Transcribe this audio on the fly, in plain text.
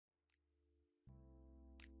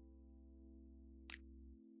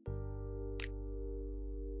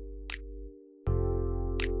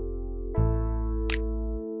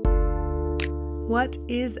What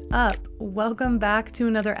is up? Welcome back to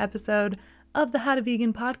another episode of the How to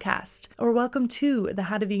Vegan podcast, or welcome to the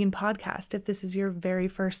How to Vegan podcast if this is your very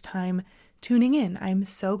first time tuning in. I'm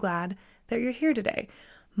so glad that you're here today.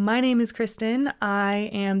 My name is Kristen. I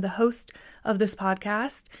am the host of this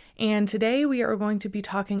podcast, and today we are going to be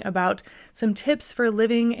talking about some tips for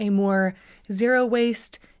living a more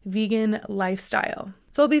zero-waste vegan lifestyle.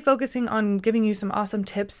 So I'll be focusing on giving you some awesome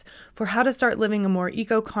tips for how to start living a more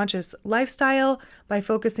eco-conscious lifestyle by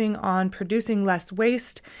focusing on producing less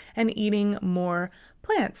waste and eating more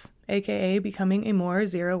plants, aka becoming a more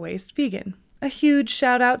zero-waste vegan. A huge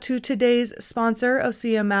shout out to today's sponsor,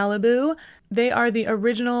 Osea Malibu. They are the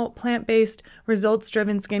original plant-based,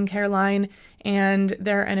 results-driven skincare line, and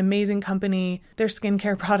they're an amazing company. Their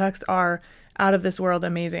skincare products are out of this world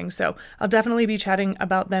amazing. So I'll definitely be chatting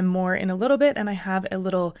about them more in a little bit, and I have a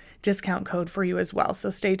little discount code for you as well. So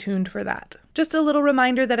stay tuned for that. Just a little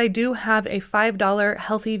reminder that I do have a $5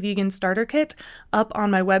 healthy vegan starter kit up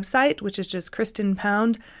on my website, which is just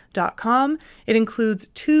kristenpound.com. It includes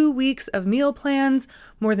 2 weeks of meal plans,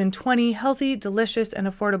 more than 20 healthy, delicious, and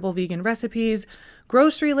affordable vegan recipes,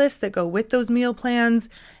 grocery lists that go with those meal plans,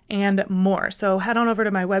 and more. So head on over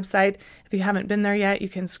to my website. If you haven't been there yet, you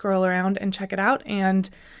can scroll around and check it out and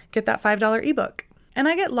get that $5 ebook. And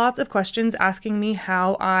I get lots of questions asking me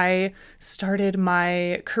how I started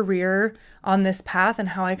my career on this path and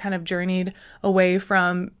how I kind of journeyed away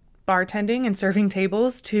from bartending and serving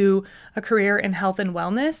tables to a career in health and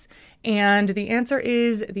wellness. And the answer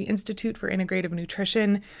is the Institute for Integrative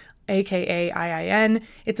Nutrition, aka IIN.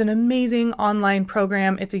 It's an amazing online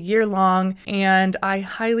program. It's a year long, and I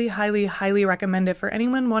highly recommend it for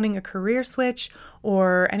anyone wanting a career switch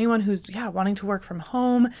or anyone who's wanting to work from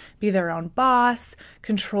home, be their own boss,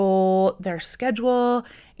 control their schedule,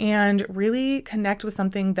 and really connect with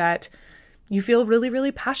something that you feel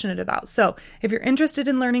really passionate about. So if you're interested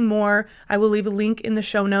in learning more, I will leave a link in the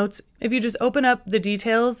show notes. If you just open up the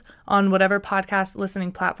details on whatever podcast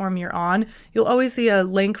listening platform you're on, you'll always see a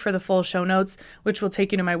link for the full show notes, which will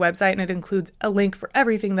take you to my website, and it includes a link for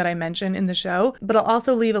everything that I mention in the show. But I'll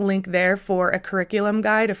also leave a link there for a curriculum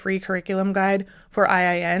guide, a free curriculum guide for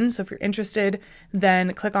IIN. So if you're interested,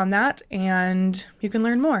 then click on that and you can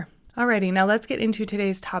learn more. Alrighty, now let's get into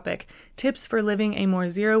today's topic, tips for living a more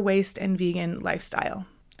zero waste and vegan lifestyle.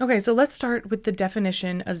 Okay, so let's start with the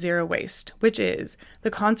definition of zero waste, which is the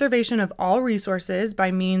conservation of all resources by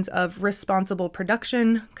means of responsible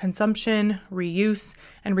production, consumption, reuse,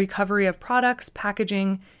 and recovery of products,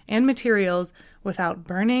 packaging, and materials without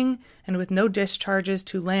burning and with no discharges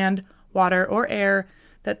to land, water, or air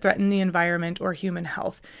that threaten the environment or human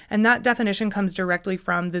health. And that definition comes directly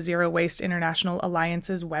from the Zero Waste International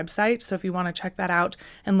Alliance's website. So if you want to check that out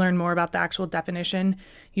and learn more about the actual definition,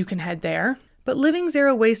 you can head there. But living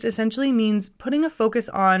zero waste essentially means putting a focus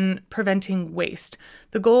on preventing waste.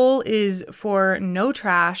 The goal is for no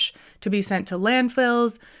trash to be sent to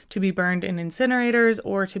landfills, to be burned in incinerators,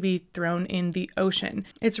 or to be thrown in the ocean.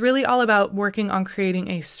 It's really all about working on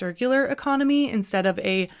creating a circular economy instead of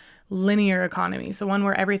a linear economy. So one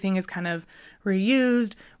where everything is kind of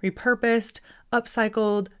reused, repurposed,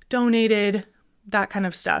 upcycled, donated, that kind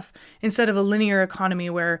of stuff, instead of a linear economy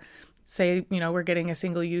where, say, we're getting a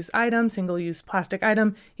single-use item, single-use plastic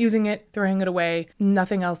item, using it, throwing it away,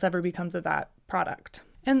 nothing else ever becomes of that product.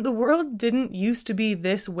 And the world didn't used to be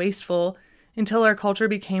this wasteful until our culture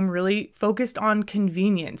became really focused on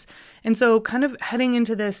convenience. And so kind of heading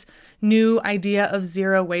into this new idea of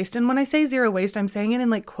zero waste. And when I say zero waste, I'm saying it in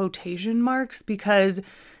like quotation marks because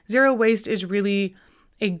zero waste is really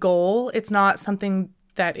a goal. It's not something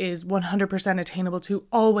that is 100% attainable to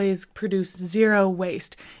always produce zero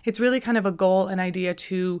waste. It's really kind of a goal, an idea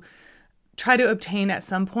to try to obtain at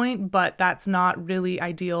some point, but that's not really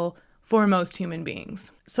ideal for most human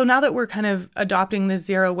beings. So now that we're kind of adopting this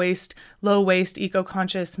zero waste, low waste,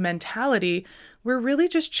 eco-conscious mentality, we're really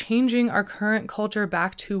just changing our current culture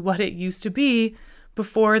back to what it used to be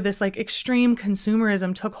before this like extreme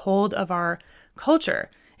consumerism took hold of our culture.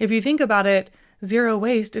 If you think about it, zero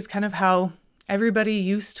waste is kind of how everybody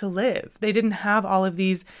used to live. They didn't have all of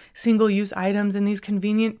these single-use items and these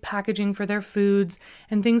convenient packaging for their foods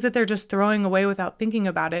and things that they're just throwing away without thinking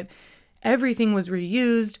about it. Everything was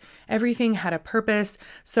reused. Everything had a purpose.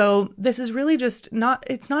 So this is really just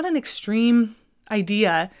it's not an extreme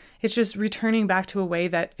idea. It's just returning back to a way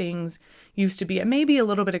that things used to be. It may be a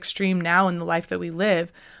little bit extreme now in the life that we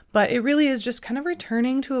live, but it really is just kind of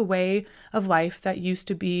returning to a way of life that used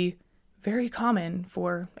to be very common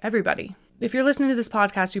for everybody. if you're listening to this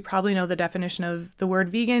podcast, you probably know the definition of the word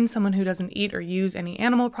vegan, someone who doesn't eat or use any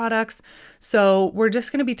animal products. So we're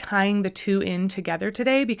just going to be tying the two in together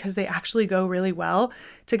today because they actually go really well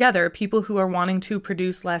together. People who are wanting to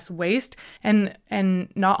produce less waste and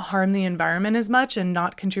not harm the environment as much and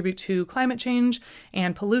not contribute to climate change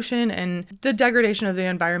and pollution and the degradation of the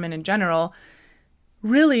environment in general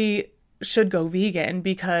really should go vegan,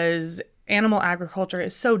 because animal agriculture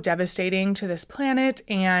is so devastating to this planet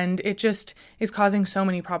and it just is causing so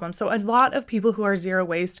many problems. So a lot of people who are zero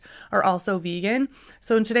waste are also vegan.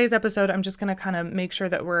 So in today's episode, I'm just going to kind of make sure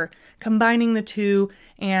that we're combining the two,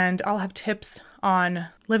 and I'll have tips on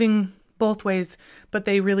living both ways, but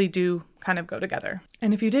they really do kind of go together.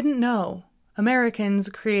 And if you didn't know, Americans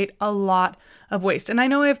create a lot of waste. And I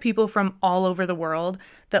know I have people from all over the world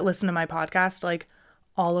that listen to my podcast, like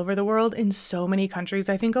all over the world in so many countries.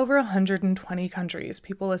 I think over 120 countries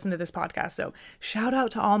people listen to this podcast. So shout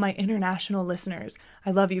out to all my international listeners.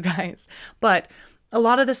 I love you guys. But a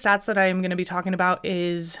lot of the stats that I'm going to be talking about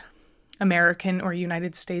is American or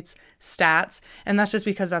United States stats. And that's just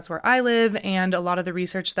because that's where I live, and a lot of the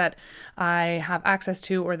research that I have access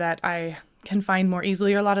to or that I can find more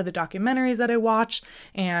easily, or a lot of the documentaries that I watch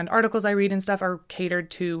and articles I read and stuff are catered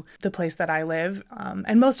to the place that I live.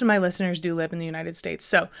 And most of my listeners do live in the United States.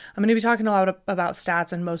 So I'm going to be talking a lot about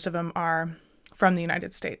stats, and most of them are from the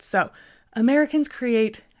United States. So Americans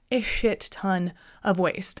create a shit ton of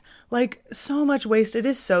waste, like so much waste. It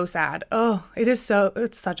is so sad. Oh, it's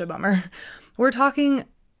such a bummer. We're talking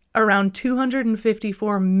around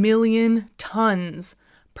 254 million tons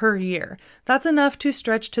per year. That's enough to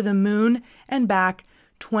stretch to the moon and back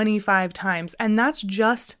 25 times. And that's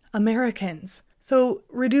just Americans. So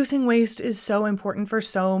reducing waste is so important for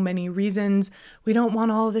so many reasons. We don't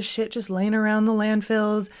want all of this shit just laying around the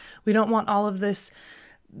landfills. We don't want all of this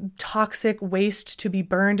toxic waste to be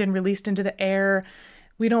burned and released into the air.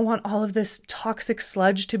 We don't want all of this toxic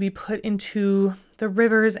sludge to be put into the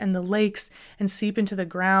rivers and the lakes and seep into the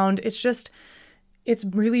ground. It's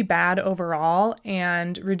really bad overall,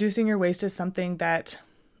 and reducing your waste is something that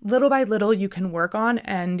little by little you can work on,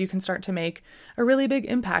 and you can start to make a really big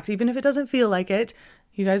impact, even if it doesn't feel like it.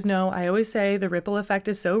 You guys know, I always say the ripple effect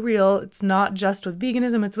is so real. It's not just with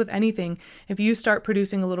veganism, it's with anything. If you start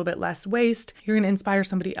producing a little bit less waste, you're going to inspire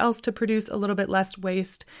somebody else to produce a little bit less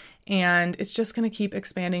waste, and it's just going to keep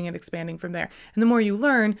expanding and expanding from there. And the more you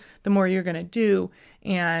learn, the more you're going to do,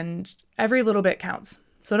 and every little bit counts.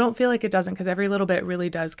 So don't feel like it doesn't, because every little bit really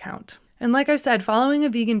does count. And like I said, following a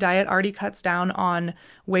vegan diet already cuts down on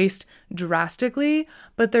waste drastically,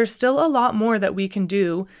 but there's still a lot more that we can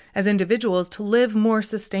do as individuals to live more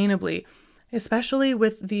sustainably, especially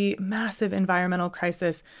with the massive environmental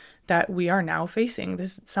crisis that we are now facing.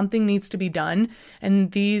 Something needs to be done.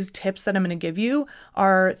 And these tips that I'm going to give you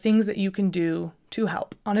are things that you can do to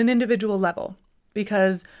help on an individual level,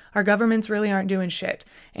 because our governments really aren't doing shit.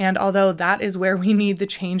 And although that is where we need the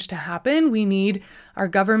change to happen, we need our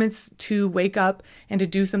governments to wake up and to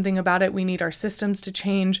do something about it. We need our systems to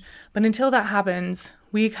change. But until that happens,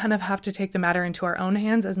 we kind of have to take the matter into our own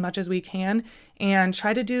hands as much as we can and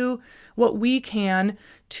try to do what we can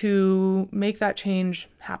to make that change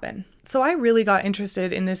happen. So I really got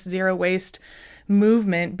interested in this zero waste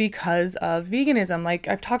movement because of veganism. Like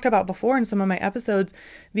I've talked about before in some of my episodes,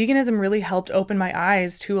 veganism really helped open my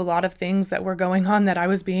eyes to a lot of things that were going on that I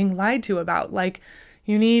was being lied to about. Like,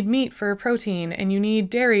 you need meat for protein and you need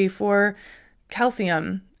dairy for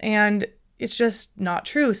calcium, and it's just not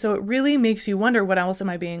true. So it really makes you wonder, what else am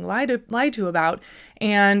I being lied to about?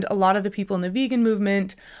 And a lot of the people in the vegan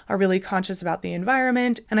movement are really conscious about the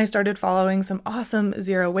environment, and I started following some awesome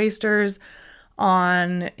zero wasters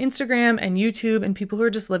on Instagram and YouTube, and people who are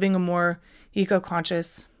just living a more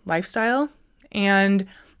eco-conscious lifestyle. And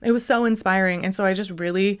it was so inspiring. And so I just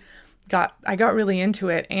got really into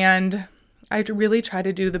it, and I really try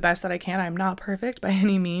to do the best that I can. I'm not perfect by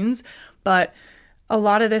any means, but a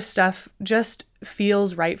lot of this stuff just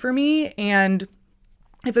feels right for me. And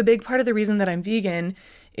if a big part of the reason that I'm vegan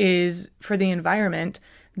is for the environment,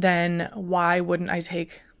 then why wouldn't I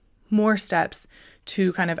take more steps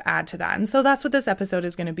to kind of add to that? And so that's what this episode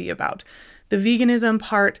is going to be about. The veganism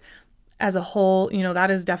part as a whole,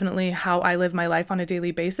 that is definitely how I live my life on a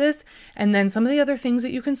daily basis. And then some of the other things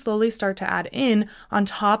that you can slowly start to add in on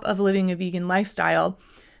top of living a vegan lifestyle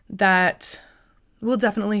that will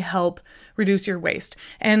definitely help reduce your waste.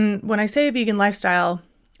 And when I say a vegan lifestyle,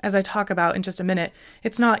 as I talk about in just a minute,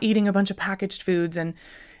 it's not eating a bunch of packaged foods. And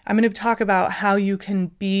I'm going to talk about how you can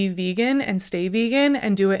be vegan and stay vegan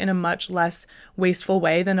and do it in a much less wasteful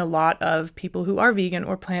way than a lot of people who are vegan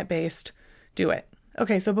or plant-based do it.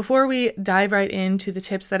 Okay, so before we dive right into the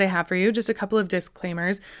tips that I have for you, just a couple of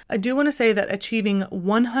disclaimers. I do want to say that achieving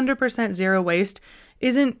 100% zero waste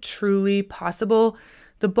isn't truly possible.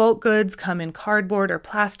 The bulk goods come in cardboard or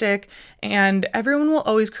plastic, and everyone will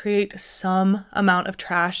always create some amount of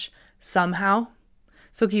trash somehow.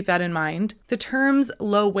 So keep that in mind. The terms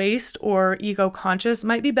low waste or eco-conscious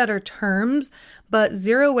might be better terms, but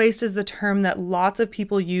zero waste is the term that lots of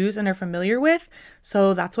people use and are familiar with,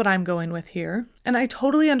 so that's what I'm going with here. And I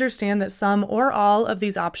totally understand that some or all of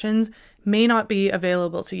these options may not be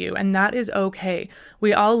available to you, and that is okay.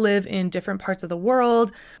 We all live in different parts of the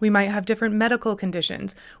world. We might have different medical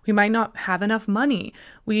conditions. We might not have enough money.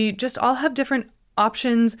 We just all have different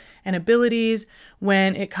options and abilities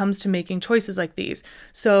when it comes to making choices like these.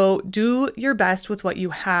 So do your best with what you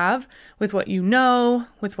have, with what you know,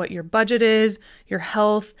 with what your budget is, your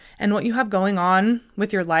health, and what you have going on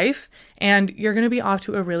with your life, and you're going to be off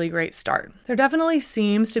to a really great start. There definitely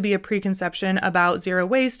seems to be a preconception about zero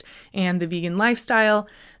waste and the vegan lifestyle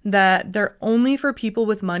that they're only for people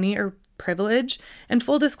with money or privilege. And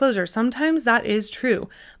full disclosure, sometimes that is true.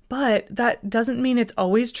 But that doesn't mean it's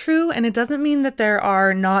always true, and it doesn't mean that there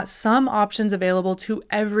are not some options available to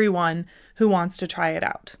everyone who wants to try it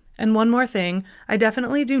out. And one more thing, I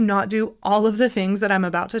definitely do not do all of the things that I'm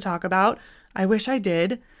about to talk about. I wish I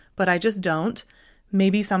did, but I just don't.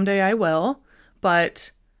 Maybe someday I will,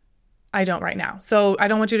 but I don't right now. So I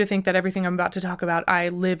don't want you to think that everything I'm about to talk about, I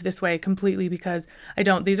live this way completely, because I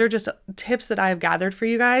don't. These are just tips that I have gathered for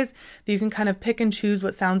you guys that you can kind of pick and choose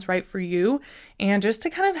what sounds right for you, and just to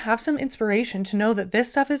kind of have some inspiration to know that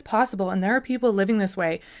this stuff is possible and there are people living this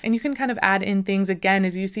way. And you can kind of add in things again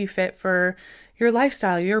as you see fit for your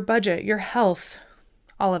lifestyle, your budget, your health,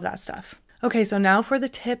 all of that stuff. Okay, so now for the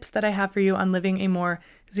tips that I have for you on living a more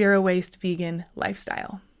zero waste vegan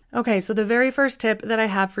lifestyle. Okay, so the very first tip that I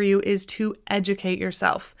have for you is to educate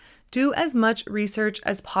yourself. Do as much research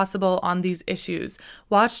as possible on these issues.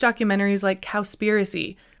 Watch documentaries like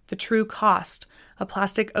Cowspiracy, The True Cost, A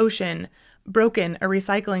Plastic Ocean, Broken, a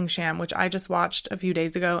recycling sham, which I just watched a few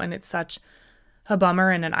days ago, and it's such a bummer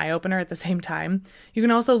and an eye-opener at the same time. You can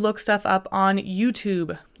also look stuff up on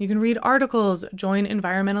YouTube. You can read articles, join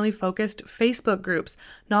environmentally focused Facebook groups.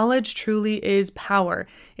 Knowledge truly is power.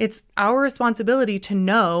 It's our responsibility to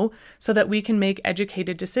know so that we can make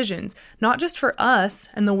educated decisions, not just for us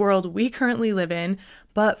and the world we currently live in,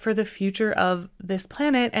 but for the future of this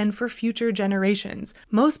planet and for future generations.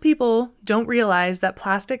 Most people don't realize that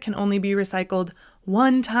plastic can only be recycled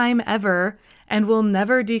one time ever and will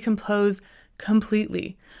never decompose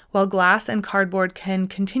completely, while glass and cardboard can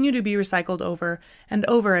continue to be recycled over and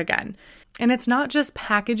over again. And it's not just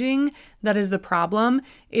packaging that is the problem,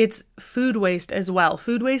 it's food waste as well.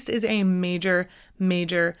 Food waste is a major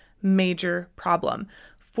problem.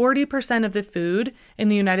 40% of the food in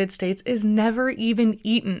the United States is never even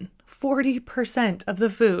eaten. 40% of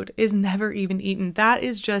the food is never even eaten. That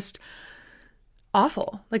is just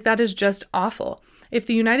awful. Like, that is just awful. If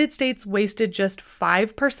the United States wasted just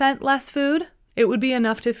 5% less food, it would be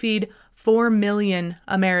enough to feed 4 million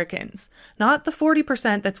Americans. Not the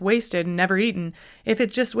 40% that's wasted and never eaten. If it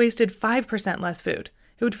just wasted 5% less food,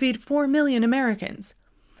 it would feed 4 million Americans.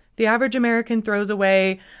 The average American throws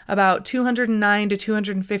away about 209 to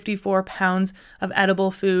 254 pounds of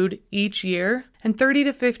edible food each year, and 30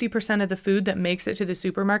 to 50% of the food that makes it to the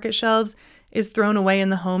supermarket shelves is thrown away in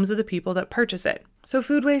the homes of the people that purchase it. So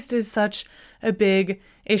food waste is such a big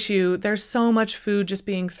issue. There's so much food just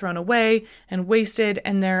being thrown away and wasted,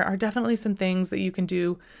 and there are definitely some things that you can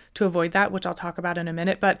do to avoid that, which I'll talk about in a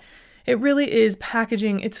minute. But it really is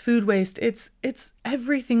packaging, it's food waste, it's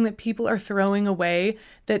everything that people are throwing away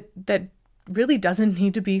that really doesn't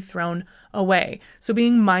need to be thrown away. So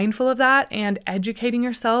being mindful of that and educating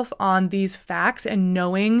yourself on these facts and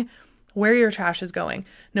knowing where your trash is going,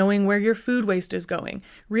 knowing where your food waste is going,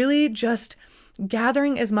 really just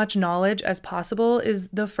gathering as much knowledge as possible is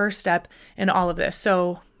the first step in all of this.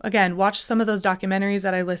 So again, watch some of those documentaries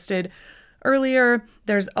that I listed earlier.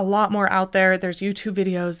 There's a lot more out there. There's YouTube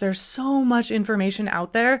videos. There's so much information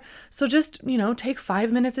out there. So just, take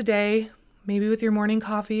 5 minutes a day, maybe with your morning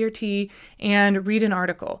coffee or tea, and read an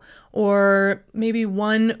article. Or maybe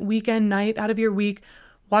one weekend night out of your week,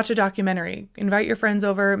 watch a documentary, invite your friends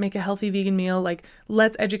over, make a healthy vegan meal. Like,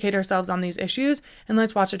 let's educate ourselves on these issues and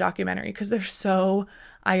let's watch a documentary, because they're so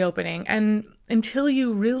eye-opening. And until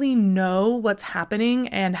you really know what's happening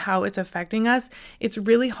and how it's affecting us, it's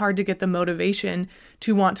really hard to get the motivation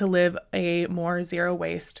to want to live a more zero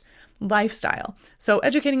waste lifestyle. So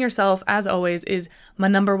educating yourself, as always, is my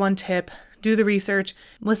number one tip. Do the research.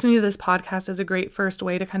 Listening to this podcast is a great first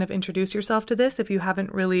way to kind of introduce yourself to this if you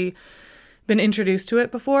haven't really been introduced to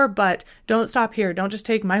it before, but don't stop here. Don't just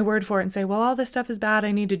take my word for it and say, well, all this stuff is bad,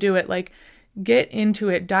 I need to do it. Like, get into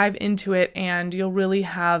it, dive into it, and you'll really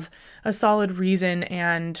have a solid reason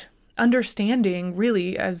and understanding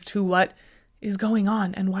really as to what is going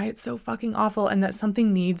on and why it's so fucking awful and that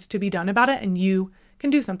something needs to be done about it and you can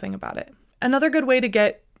do something about it. Another good way to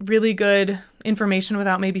get really good information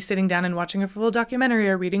without maybe sitting down and watching a full documentary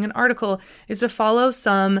or reading an article is to follow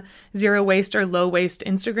some zero waste or low waste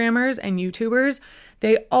Instagrammers and YouTubers.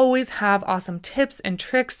 They always have awesome tips and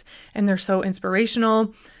tricks and they're so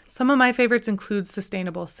inspirational. Some of my favorites include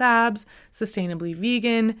Sustainable Sabs, Sustainably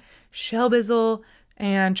Vegan, Shellbizzle,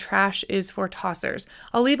 and Trash is for Tossers.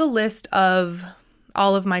 I'll leave a list of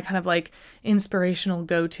all of my kind of like inspirational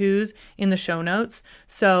go-tos in the show notes.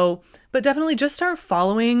 But definitely just start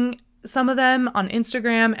following some of them on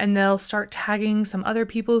Instagram and they'll start tagging some other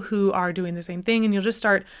people who are doing the same thing and you'll just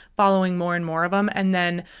start following more and more of them. And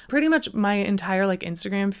then pretty much my entire like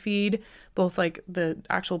Instagram feed, both like the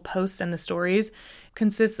actual posts and the stories,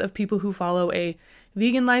 consists of people who follow a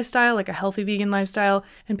vegan lifestyle, like a healthy vegan lifestyle,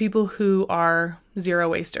 and people who are zero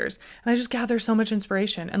wasters. And I just gather so much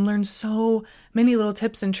inspiration and learn so many little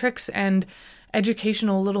tips and tricks and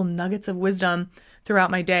educational little nuggets of wisdom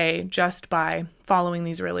throughout my day just by following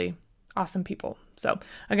these really awesome people. So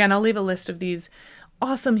again, I'll leave a list of these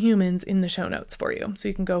awesome humans in the show notes for you so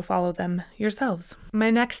you can go follow them yourselves.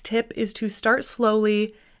 My next tip is to start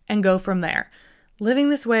slowly and go from there. Living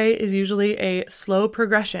this way is usually a slow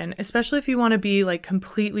progression, especially if you want to be like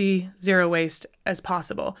completely zero waste as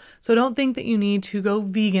possible. So don't think that you need to go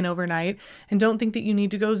vegan overnight, and don't think that you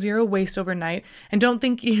need to go zero waste overnight, and don't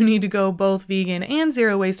think you need to go both vegan and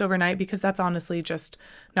zero waste overnight, because that's honestly just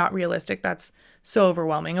not realistic. That's so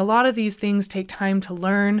overwhelming. A lot of these things take time to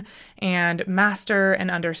learn and master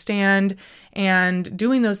and understand, and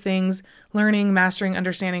doing those things, learning, mastering,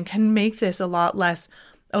 understanding, can make this a lot less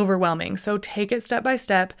overwhelming. So take it step by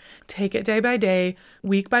step, take it day by day,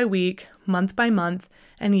 week by week, month by month,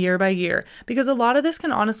 and year by year, because a lot of this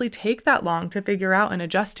can honestly take that long to figure out and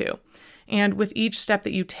adjust to. And with each step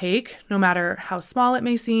that you take, no matter how small it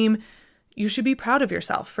may seem, you should be proud of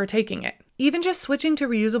yourself for taking it. Even just switching to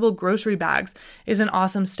reusable grocery bags is an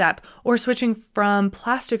awesome step, or switching from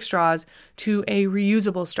plastic straws to a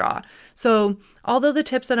reusable straw. So although the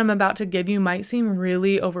tips that I'm about to give you might seem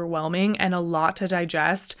really overwhelming and a lot to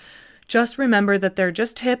digest, just remember that they're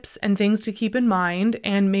just tips and things to keep in mind,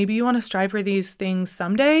 and maybe you want to strive for these things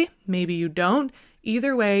someday, maybe you don't.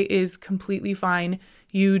 Either way is completely fine.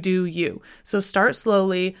 You do you. So start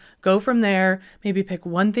slowly, go from there, maybe pick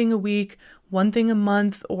one thing a week, one thing a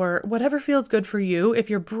month, or whatever feels good for you. If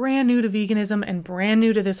you're brand new to veganism and brand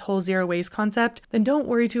new to this whole zero waste concept, then don't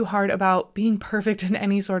worry too hard about being perfect in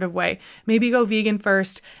any sort of way. Maybe go vegan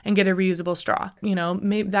first and get a reusable straw.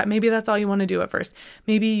 Maybe that's all you want to do at first.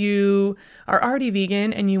 Maybe you are already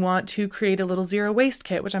vegan and you want to create a little zero waste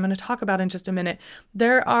kit, which I'm going to talk about in just a minute.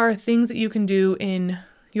 There are things that you can do in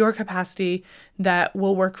your capacity that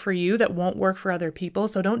will work for you, that won't work for other people.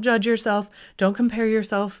 So don't judge yourself. Don't compare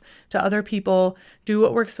yourself to other people. Do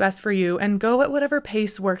what works best for you and go at whatever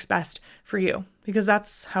pace works best for you, because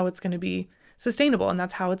that's how it's going to be sustainable and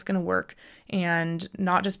that's how it's going to work, and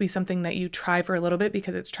not just be something that you try for a little bit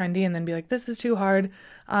because it's trendy and then be like, this is too hard.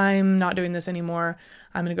 I'm not doing this anymore.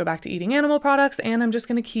 I'm going to go back to eating animal products and I'm just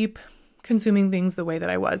going to keep consuming things the way that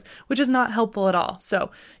I was, which is not helpful at all.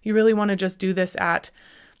 So you really want to just do this at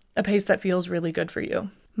a pace that feels really good for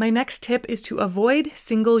you. My next tip is to avoid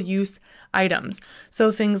single-use items.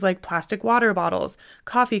 So things like plastic water bottles,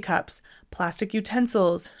 coffee cups, plastic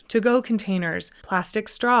utensils, to-go containers, plastic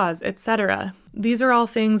straws, etc. These are all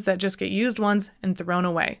things that just get used once and thrown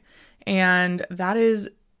away. And that is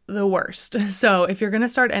the worst. So if you're going to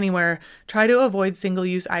start anywhere, try to avoid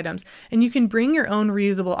single-use items. And you can bring your own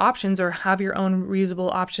reusable options or have your own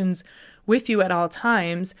reusable options with you at all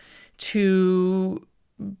times to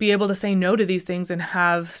be able to say no to these things and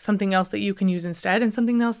have something else that you can use instead, and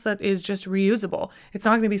something else that is just reusable. It's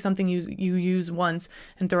not going to be something you use once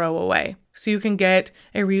and throw away. So you can get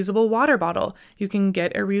a reusable water bottle, you can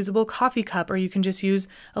get a reusable coffee cup, or you can just use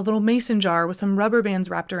a little mason jar with some rubber bands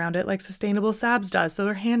wrapped around it like Sustainable Sabs does so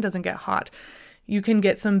your hand doesn't get hot. You can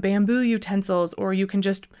get some bamboo utensils, or you can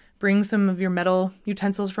just bring some of your metal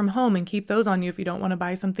utensils from home and keep those on you if you don't want to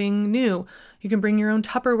buy something new. You can bring your own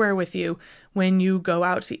Tupperware with you when you go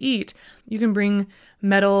out to eat. You can bring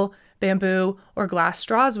metal, bamboo, or glass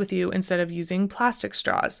straws with you instead of using plastic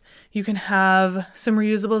straws. You can have some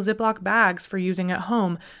reusable Ziploc bags for using at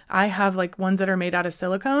home. I have like ones that are made out of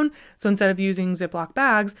silicone. So instead of using Ziploc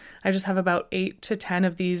bags, I just have about 8 to 10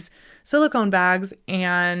 of these silicone bags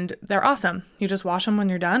and they're awesome. You just wash them when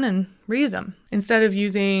you're done and reuse them. Instead of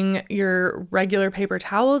using your regular paper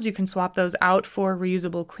towels, you can swap those out for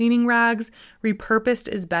reusable cleaning rags. Repurposed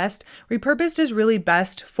is best. Repurposed is really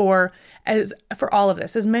best for all of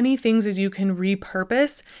this. As many things as you can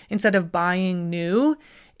repurpose instead of buying new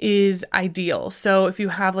is ideal. So if you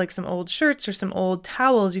have like some old shirts or some old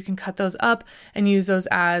towels, you can cut those up and use those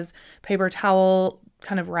as paper towel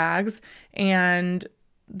kind of rags, and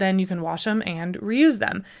then you can wash them and reuse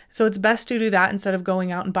them. So it's best to do that instead of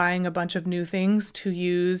going out and buying a bunch of new things to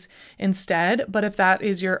use instead. But if that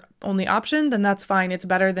is your only option, then that's fine. It's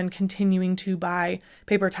better than continuing to buy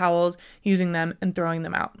paper towels, using them and throwing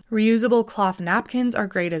them out. Reusable cloth napkins are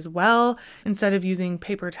great as well. Instead of using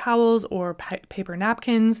paper towels or paper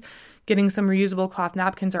napkins, getting some reusable cloth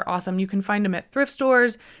napkins are awesome. You can find them at thrift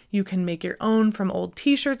stores. You can make your own from old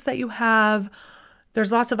t-shirts that you have.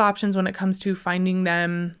 There's lots of options when it comes to finding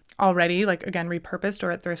them already, like again, repurposed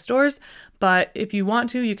or at thrift stores. But if you want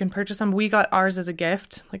to, you can purchase them. We got ours as a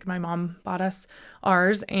gift. Like my mom bought us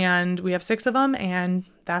ours and we have 6 of them and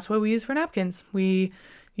that's what we use for napkins. We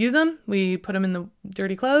use them, we put them in the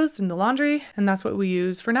dirty clothes, in the laundry, and that's what we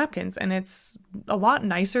use for napkins. And it's a lot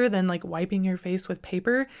nicer than like wiping your face with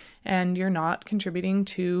paper and you're not contributing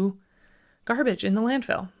to garbage in the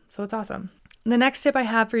landfill. So it's awesome. The next tip I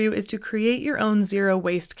have for you is to create your own zero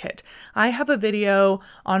waste kit. I have a video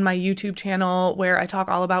on my YouTube channel where I talk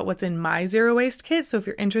all about what's in my zero waste kit. So if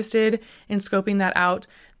you're interested in scoping that out,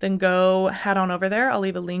 then go head on over there. I'll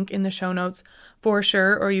leave a link in the show notes for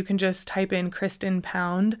sure, or you can just type in Kristen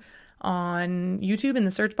Pound on YouTube in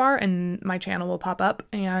the search bar and my channel will pop up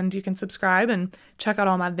and you can subscribe and check out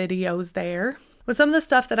all my videos there. But some of the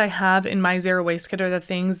stuff that I have in my zero waste kit are the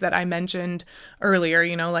things that I mentioned earlier,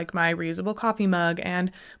 like my reusable coffee mug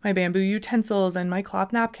and my bamboo utensils and my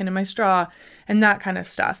cloth napkin and my straw and that kind of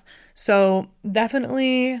stuff. So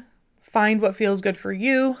definitely find what feels good for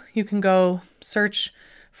you. You can go search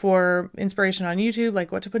for inspiration on YouTube, like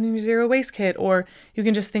what to put in your zero waste kit, or you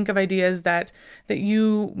can just think of ideas that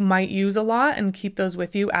you might use a lot and keep those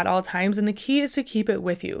with you at all times. And the key is to keep it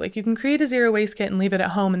with you. Like you can create a zero waste kit and leave it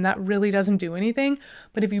at home and that really doesn't do anything.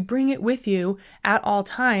 But if you bring it with you at all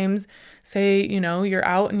times, say, you're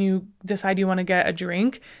out and you decide you want to get a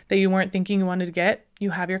drink that you weren't thinking you wanted to get,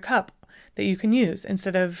 you have your cup that you can use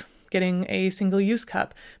instead of getting a single-use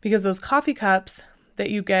cup, because those coffee cups that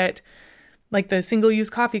you get, like the single-use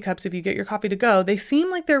coffee cups, if you get your coffee to go, they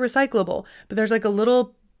seem like they're recyclable, but there's like a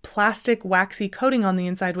little plastic waxy coating on the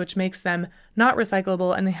inside, which makes them not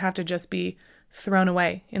recyclable and they have to just be thrown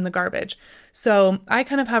away in the garbage. So I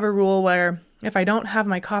kind of have a rule where if I don't have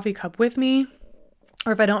my coffee cup with me,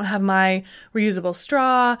 or if I don't have my reusable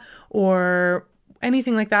straw or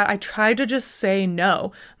anything like that, I try to just say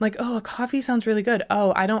no. I'm like, oh, a coffee sounds really good.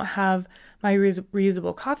 Oh, I don't have my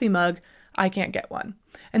reusable coffee mug. I can't get one.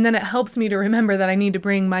 And then it helps me to remember that I need to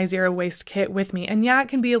bring my zero waste kit with me. And yeah, it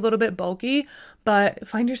can be a little bit bulky, but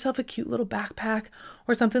find yourself a cute little backpack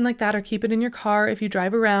or something like that, or keep it in your car if you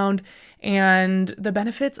drive around. And the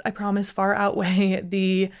benefits, I promise, far outweigh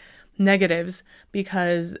the negatives,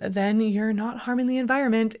 because then you're not harming the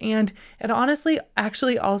environment. And it honestly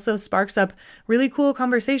actually also sparks up really cool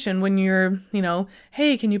conversation when you're,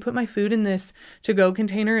 hey, can you put my food in this to-go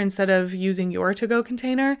container instead of using your to-go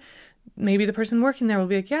container? Maybe the person working there will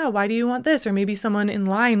be like, yeah, why do you want this? Or maybe someone in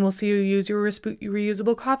line will see you use your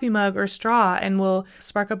reusable coffee mug or straw and will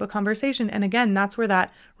spark up a conversation. And again, that's where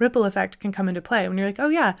that ripple effect can come into play. When you're like, oh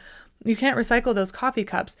yeah, you can't recycle those coffee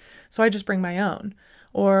cups, so I just bring my own.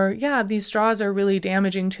 Or yeah, these straws are really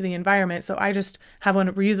damaging to the environment, so I just have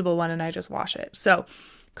one reusable one and I just wash it. So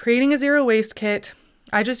creating a zero waste kit,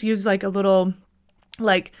 I just use like a little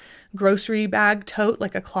grocery bag tote,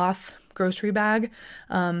 like a cloth grocery bag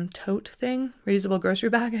tote thing, reusable grocery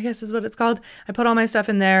bag, I guess is what it's called. I put all my stuff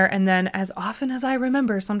in there, and then as often as I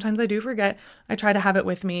remember, sometimes I do forget, I try to have it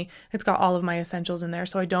with me. It's got all of my essentials in there,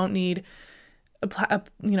 so I don't need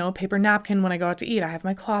a paper napkin when I go out to eat. I have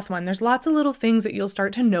my cloth one. There's lots of little things that you'll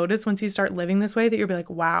start to notice once you start living this way that you'll be like,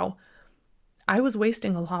 wow, I was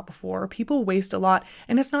wasting a lot before. People waste a lot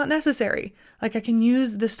and it's not necessary. Like I can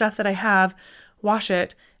use the stuff that I have, wash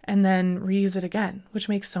it, and then reuse it again, which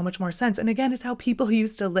makes so much more sense. And again, it's how people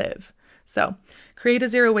used to live. So create a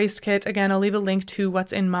zero waste kit. Again, I'll leave a link to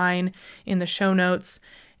what's in mine in the show notes.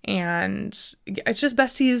 And it's just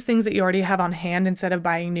best to use things that you already have on hand instead of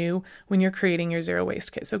buying new when you're creating your zero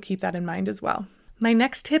waste kit. So keep that in mind as well. My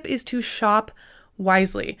next tip is to shop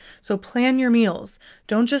wisely. So plan your meals.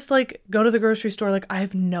 Don't just go to the grocery store I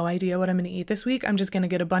have no idea what I'm going to eat this week. I'm just going to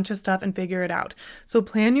get a bunch of stuff and figure it out. So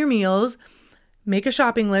plan your meals. make a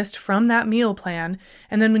shopping list from that meal plan.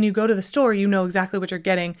 And then when you go to the store, you know exactly what you're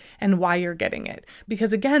getting and why you're getting it.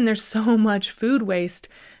 Because again, there's so much food waste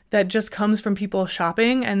that just comes from people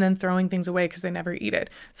shopping and then throwing things away because they never eat it.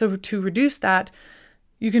 So to reduce that,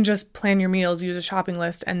 you can just plan your meals, use a shopping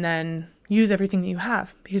list, and then use everything that you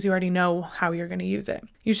have because you already know how you're going to use it.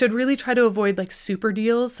 You should really try to avoid like super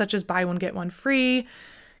deals such as buy one, get one free,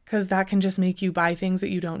 because that can just make you buy things that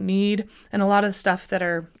you don't need. And a lot of stuff that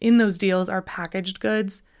are in those deals are packaged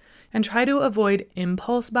goods. And try to avoid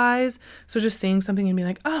impulse buys. So just seeing something and being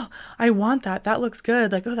like, oh, I want that. That looks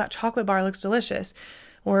good. Like, oh, that chocolate bar looks delicious.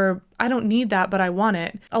 Or I don't need that, but I want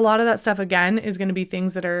it. A lot of that stuff, again, is going to be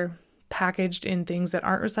things that are packaged in things that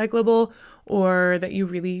aren't recyclable or that you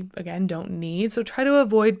really, again, don't need. So try to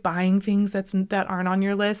avoid buying things that aren't on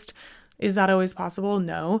your list. Is that always possible?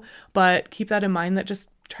 No. But keep that in mind that just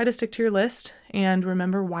try to stick to your list and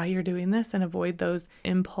remember why you're doing this and avoid those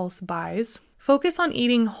impulse buys. Focus on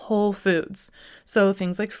eating whole foods. So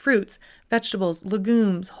things like fruits, vegetables,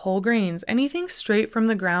 legumes, whole grains, anything straight from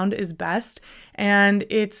the ground is best. And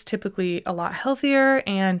it's typically a lot healthier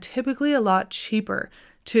and typically a lot cheaper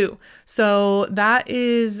too. So that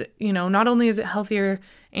is, not only is it healthier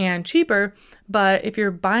and cheaper, but if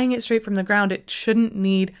you're buying it straight from the ground, it shouldn't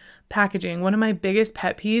need packaging. One of my biggest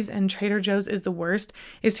pet peeves, and Trader Joe's is the worst,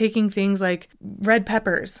 is taking things like red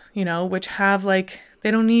peppers, which have they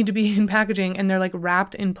don't need to be in packaging and they're like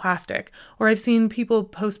wrapped in plastic. Or I've seen people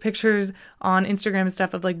post pictures on Instagram and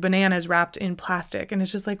stuff of like bananas wrapped in plastic. And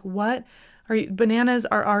it's just like, what are you? Bananas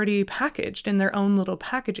are already packaged in their own little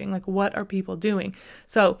packaging. Like, what are people doing?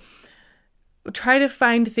 So try to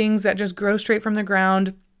find things that just grow straight from the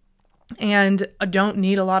ground and don't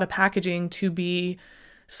need a lot of packaging to be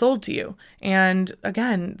sold to you. And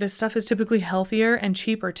again, this stuff is typically healthier and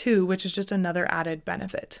cheaper too, which is just another added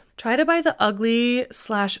benefit. Try to buy the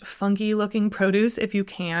ugly/funky looking produce if you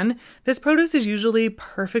can. This produce is usually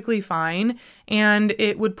perfectly fine and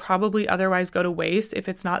it would probably otherwise go to waste if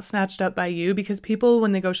it's not snatched up by you, because people,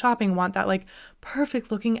 when they go shopping, want that like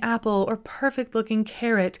perfect looking apple or perfect looking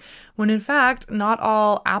carrot, when in fact, not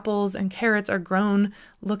all apples and carrots are grown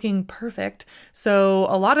looking perfect. So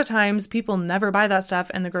a lot of times people never buy that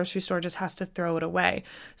stuff and the grocery store just has to throw it away.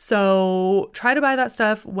 So try to buy that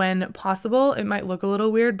stuff when possible. It might look a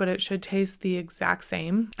little weird, but it should taste the exact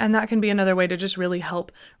same. And that can be another way to just really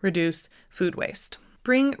help reduce food waste.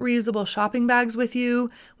 Bring reusable shopping bags with you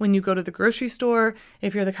when you go to the grocery store.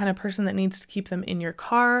 If you're the kind of person that needs to keep them in your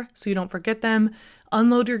car so you don't forget them,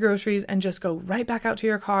 unload your groceries and just go right back out to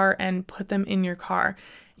your car and put them in your car.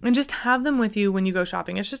 And just have them with you when you go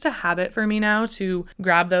shopping. It's just a habit for me now to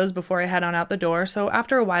grab those before I head on out the door. So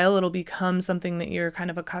after a while, it'll become something that you're kind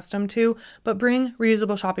of accustomed to. But bring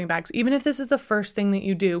reusable shopping bags, even if this is the first thing that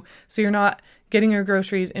you do. So you're not getting your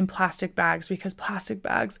groceries in plastic bags, because plastic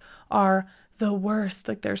bags are the worst.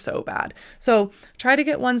 Like, they're so bad. So try to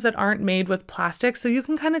get ones that aren't made with plastic, so you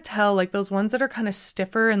can kind of tell, like those ones that are kind of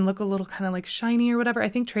stiffer and look a little kind of like shiny or whatever. I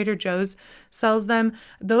think Trader Joe's sells them.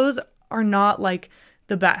 Those are not like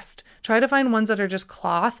the best. Try to find ones that are just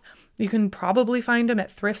cloth. You can probably find them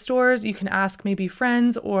at thrift stores. You can ask maybe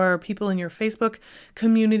friends or people in your Facebook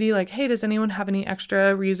community, like, hey, does anyone have any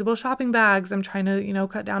extra reusable shopping bags? I'm trying to,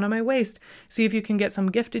 cut down on my waste. See if you can get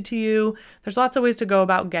some gifted to you. There's lots of ways to go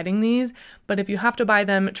about getting these, but if you have to buy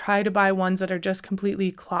them, try to buy ones that are just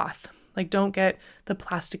completely cloth. Like, don't get the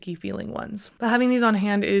plasticky feeling ones. But having these on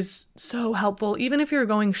hand is so helpful, even if you're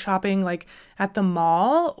going shopping like at the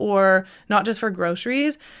mall or not just for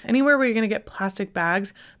groceries. Anywhere where you're going to get plastic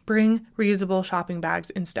bags, bring reusable shopping bags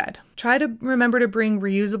instead. Try to remember to bring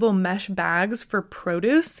reusable mesh bags for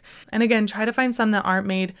produce. And again, try to find some that aren't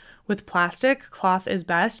made with plastic. Cloth is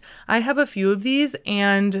best. I have a few of these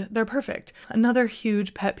and they're perfect. Another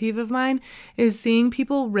huge pet peeve of mine is seeing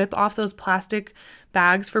people rip off those plastic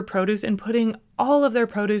bags for produce and putting all of their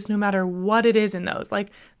produce, no matter what it is, in those. Like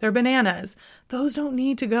their bananas, those don't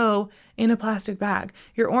need to go in a plastic bag.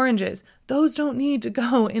 Your oranges, those don't need to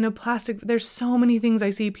go in a plastic. There's so many things I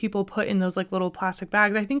see people put in those like little plastic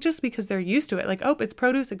bags. I think just because they're used to it, like, oh, it's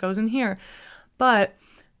produce, it goes in here. But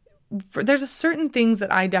there's a certain things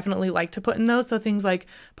that I definitely like to put in those. So things like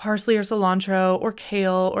parsley or cilantro or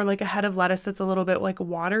kale or like a head of lettuce that's a little bit like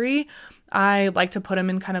watery. I like to put them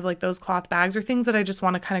in kind of like those cloth bags, or things that I just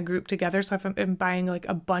want to kind of group together. So if I'm buying like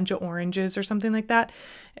a bunch of oranges or something like that,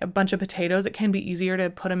 a bunch of potatoes, it can be easier to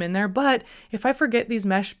put them in there. But if I forget these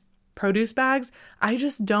mesh produce bags, I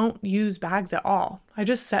just don't use bags at all. I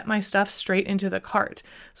just set my stuff straight into the cart.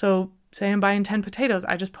 So say I'm buying 10 potatoes,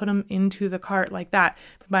 I just put them into the cart like that.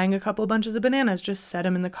 If I'm buying a couple bunches of bananas, just set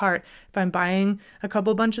them in the cart. If I'm buying a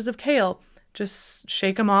couple bunches of kale, just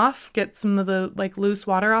shake them off, get some of the like loose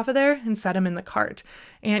water off of there and set them in the cart.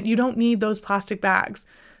 And you don't need those plastic bags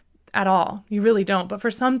at all. You really don't. But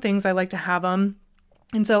for some things, I like to have them.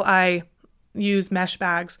 And so I use mesh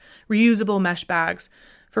bags, reusable mesh bags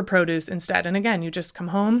for produce instead. And again, you just come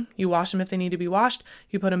home, you wash them if they need to be washed,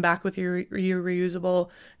 you put them back with your reusable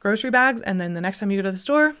grocery bags, and then the next time you go to the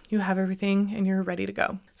store, you have everything and you're ready to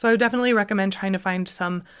go. So I would definitely recommend trying to find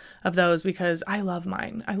some of those because I love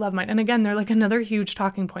mine. And again, they're like another huge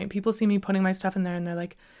talking point. People see me putting my stuff in there and they're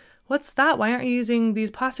like, what's that? Why aren't you using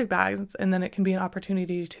these plastic bags? And then it can be an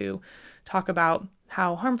opportunity to talk about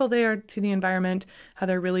how harmful they are to the environment, how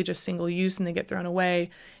they're really just single use and they get thrown away,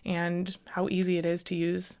 and how easy it is to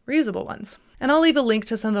use reusable ones. And I'll leave a link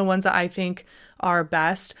to some of the ones that I think are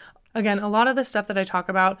best. Again, a lot of the stuff that I talk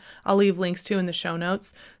about, I'll leave links to in the show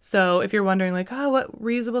notes. So if you're wondering like, what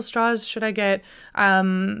reusable straws should I get,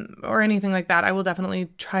 or anything like that, I will definitely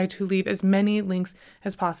try to leave as many links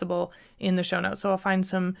as possible in the show notes. So I'll find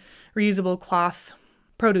some reusable cloth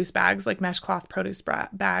produce bags, like mesh cloth produce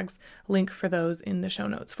bags, link for those in the show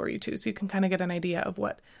notes for you too. So you can kind of get an idea of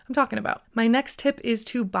what I'm talking about. My next tip is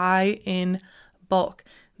to buy in bulk.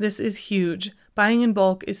 This is huge. Buying in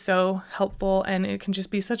bulk is so helpful and it can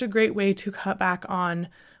just be such a great way to cut back on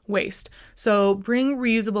waste. So bring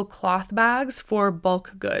reusable cloth bags for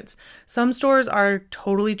bulk goods. Some stores are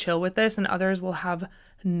totally chill with this and others will have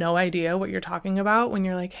no idea what you're talking about when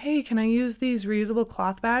you're like, hey, can I use these reusable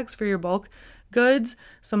cloth bags for your bulk goods?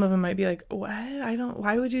 Some of them might be like, what?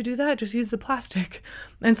 Why would you do that? Just use the plastic.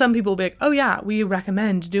 And some people will be like, oh yeah, we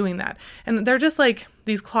recommend doing that. And they're just like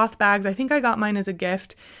these cloth bags. I think I got mine as a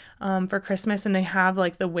gift for Christmas, and they have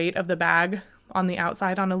like the weight of the bag on the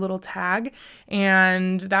outside on a little tag.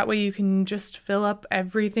 And that way you can just fill up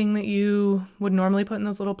everything that you would normally put in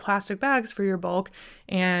those little plastic bags for your bulk,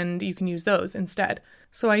 and you can use those instead.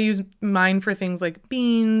 So I use mine for things like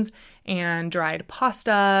beans and dried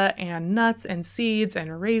pasta and nuts and seeds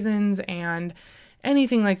and raisins and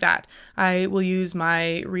anything like that. I will use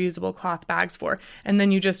my reusable cloth bags for. And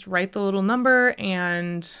then you just write the little number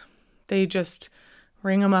and they just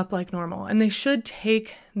ring them up like normal. And they should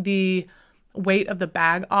take the weight of the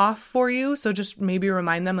bag off for you. So just maybe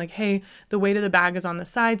remind them like, hey, the weight of the bag is on the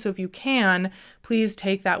side. So if you can, please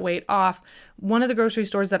take that weight off. One of the grocery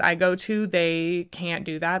stores that I go to, they can't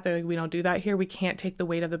do that. They're like, we don't do that here. We can't take the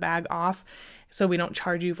weight of the bag off. So we don't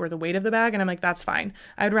charge you for the weight of the bag. And I'm like, that's fine.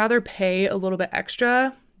 I'd rather pay a little bit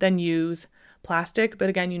extra than use plastic. But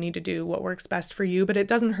again, you need to do what works best for you. But it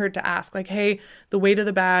doesn't hurt to ask like, hey, the weight of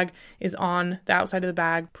the bag is on the outside of the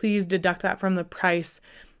bag. Please deduct that from the price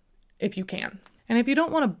if you can. And if you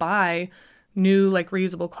don't want to buy new like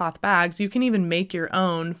reusable cloth bags, you can even make your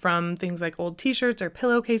own from things like old t-shirts or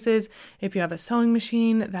pillowcases. If you have a sewing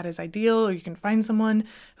machine, that is ideal. Or you can find someone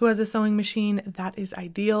who has a sewing machine, that is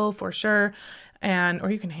ideal for sure. Or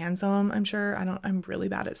you can hand sew them, I'm sure. I'm really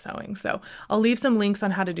bad at sewing. So I'll leave some links on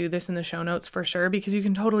how to do this in the show notes for sure, because you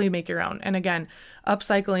can totally make your own. And again,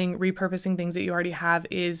 upcycling, repurposing things that you already have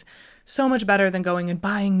is so much better than going and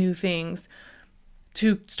buying new things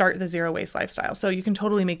to start the zero waste lifestyle. So you can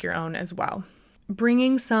totally make your own as well.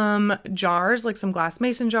 Bringing some jars, like some glass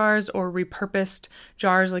mason jars or repurposed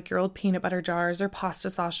jars, like your old peanut butter jars or pasta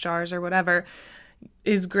sauce jars or whatever,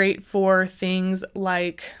 is great for things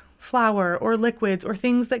like flour or liquids or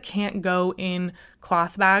things that can't go in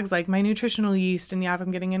cloth bags, like my nutritional yeast. And yeah, if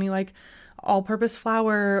I'm getting any like all-purpose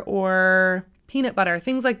flour or peanut butter,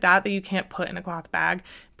 things like that you can't put in a cloth bag,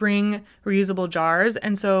 bring reusable jars.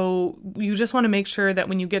 And so you just want to make sure that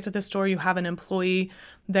when you get to the store, you have an employee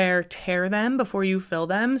there tear them before you fill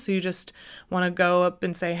them. So you just want to go up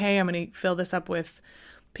and say, hey, I'm going to fill this up with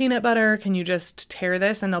peanut butter. Can you just tear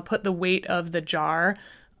this? And they'll put the weight of the jar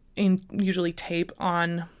in usually tape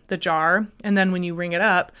on the jar. And then when you ring it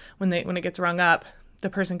up, when it gets rung up, the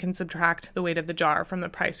person can subtract the weight of the jar from the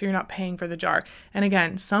price. So you're not paying for the jar. And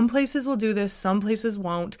again, some places will do this, some places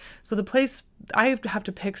won't. So I have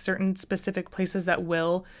to pick certain specific places that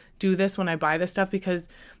will do this when I buy this stuff, because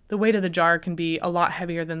the weight of the jar can be a lot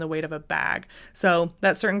heavier than the weight of a bag. So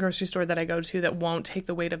that certain grocery store that I go to that won't take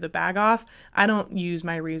the weight of the bag off, I don't use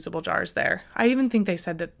my reusable jars there. I even think they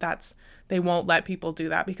said that they won't let people do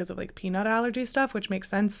that because of like peanut allergy stuff, which makes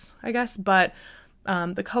sense, I guess. But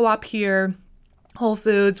the Co-op here, Whole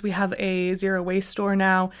Foods, we have a zero waste store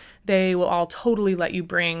now. They will all totally let you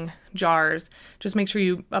bring jars. Just make sure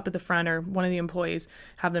you up at the front or one of the employees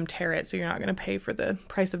have them tear it so you're not going to pay for the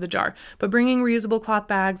price of the jar. But bringing reusable cloth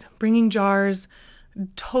bags, bringing jars,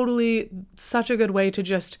 totally such a good way to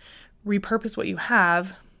just repurpose what you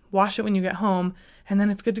have, wash it when you get home, and then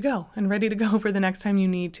it's good to go and ready to go for the next time you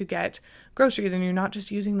need to get groceries, and you're not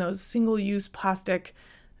just using those single-use plastic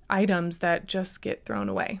items that just get thrown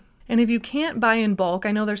away. And if you can't buy in bulk,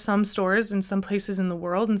 I know there's some stores in some places in the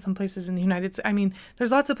world and some places in the United States. I mean,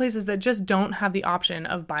 there's lots of places that just don't have the option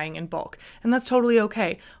of buying in bulk. And that's totally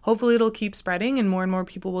okay. Hopefully it'll keep spreading and more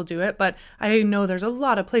people will do it. But I know there's a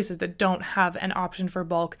lot of places that don't have an option for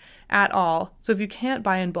bulk at all. So if you can't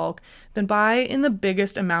buy in bulk, then buy in the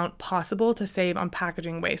biggest amount possible to save on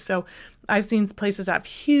packaging waste. So I've seen places have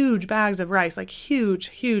huge bags of rice, like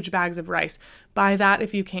huge bags of rice. Buy that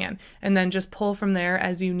if you can, and then just pull from there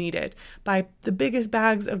as you need it. Buy the biggest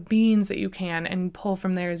bags of beans that you can and pull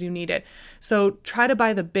from there as you need it. So try to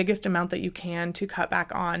buy the biggest amount that you can to cut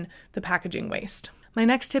back on the packaging waste. My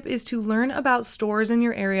next tip is to learn about stores in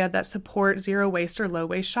your area that support zero waste or low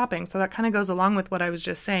waste shopping. So that kind of goes along with what I was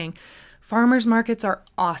just saying. Farmers markets are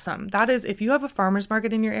awesome. That is, if you have a farmers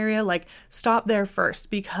market in your area, like stop there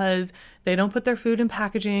first, because they don't put their food in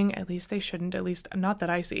packaging. At least they shouldn't, at least not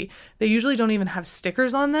that I see. They usually don't even have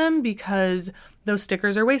stickers on them because those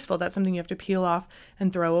stickers are wasteful. That's something you have to peel off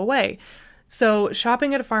and throw away. So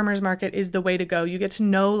shopping at a farmers market is the way to go. You get to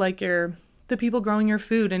know like the people growing your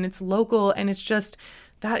food, and it's local, and it's just,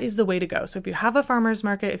 that is the way to go. So if you have a farmers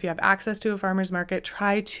market, if you have access to a farmers market,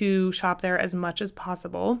 try to shop there as much as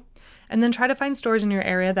possible. And then try to find stores in your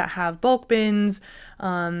area that have bulk bins,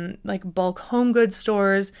 like bulk home goods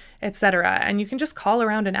stores, etc. And you can just call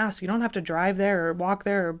around and ask. You don't have to drive there or walk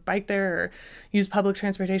there or bike there or use public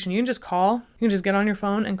transportation. You can just call. You can just get on your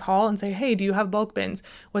phone and call and say, hey, do you have bulk bins?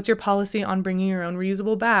 What's your policy on bringing your own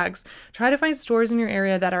reusable bags? Try to find stores in your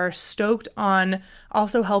area that are stoked on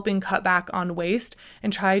also helping cut back on waste,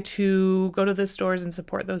 and try to go to those stores and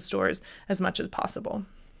support those stores as much as possible.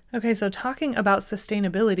 Okay, so talking about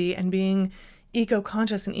sustainability and being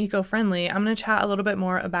eco-conscious and eco-friendly, I'm going to chat a little bit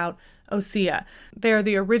more about Osea. They're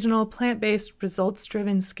the original plant-based,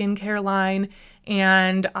 results-driven skincare line,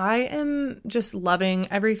 and I am just loving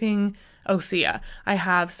everything Osea. I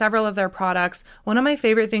have several of their products. One of my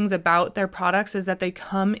favorite things about their products is that they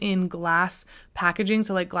come in glass packaging,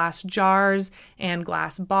 so like glass jars and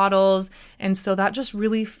glass bottles, and so that just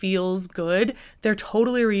really feels good. They're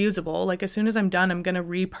totally reusable. Like as soon as I'm done, I'm going to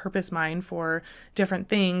repurpose mine for different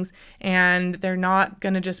things, and they're not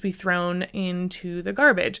going to just be thrown into the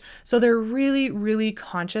garbage. So they're really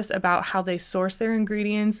conscious about how they source their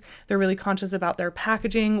ingredients. They're really conscious about their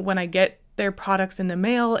packaging. When I get their products in the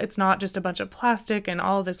mail, it's not just a bunch of plastic and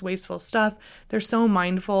all this wasteful stuff. They're so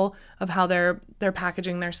mindful of how they're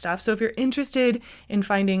packaging their stuff. So if you're interested in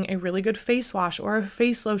finding a really good face wash or a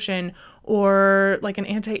face lotion or like an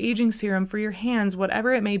anti-aging serum for your hands,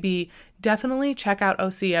 whatever it may be, definitely check out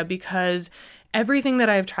Osea, because everything that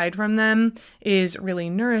I've tried from them is really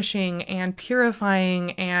nourishing and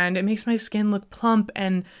purifying, and it makes my skin look plump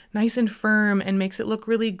and nice and firm and makes it look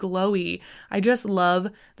really glowy. I just love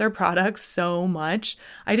their products so much.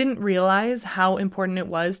 I didn't realize how important it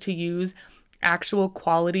was to use actual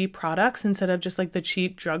quality products instead of just like the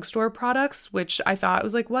cheap drugstore products, which I thought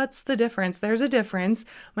was like, what's the difference? There's a difference.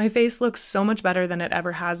 My face looks so much better than it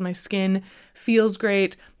ever has. My skin feels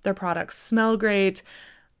great. Their products smell great.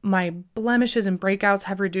 My blemishes and breakouts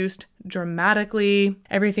have reduced dramatically.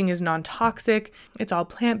 Everything is non-toxic. It's all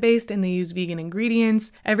plant-based and they use vegan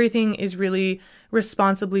ingredients. Everything is really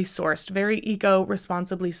responsibly sourced, very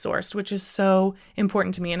eco-responsibly sourced, which is so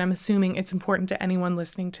important to me. And I'm assuming it's important to anyone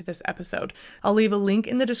listening to this episode. I'll leave a link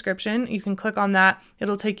in the description. You can click on that.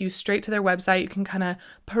 It'll take you straight to their website. You can kind of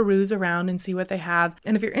peruse around and see what they have.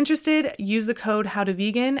 And if you're interested, use the code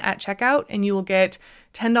HowToVegan at checkout and you will get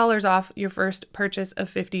 $10 off your first purchase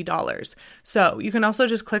of $50. So you can also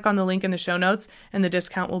just click on the link in the show notes and the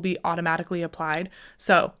discount will be automatically applied.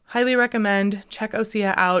 So highly recommend. Check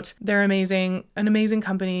Osea out. They're amazing, an amazing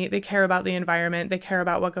company. They care about the environment. They care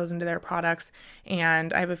about what goes into their products.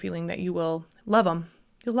 And I have a feeling that you will love them.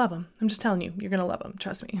 You'll love them. I'm just telling you, you're going to love them.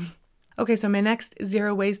 Trust me. Okay, so my next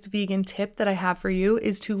zero waste vegan tip that I have for you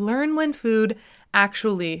is to learn when food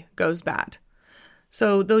actually goes bad.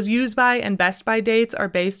 So those use by and best by dates are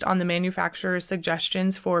based on the manufacturer's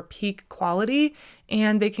suggestions for peak quality,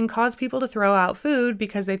 and they can cause people to throw out food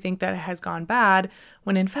because they think that it has gone bad,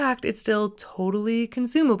 when in fact it's still totally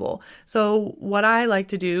consumable. So what I like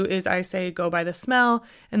to do is I say go by the smell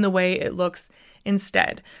and the way it looks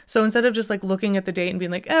instead. So instead of just like looking at the date and being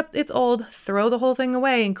like, it's old, throw the whole thing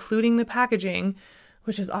away, including the packaging,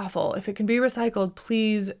 which is awful. If it can be recycled,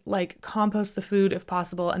 please compost the food if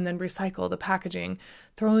possible and then recycle the packaging.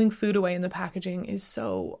 Throwing food away in the packaging is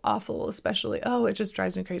so awful, especially, it just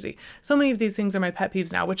drives me crazy. So many of these things are my pet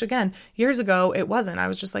peeves now, which again, years ago, it wasn't. I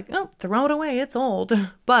was just like, throw it away. It's old.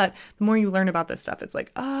 But the more you learn about this stuff, it's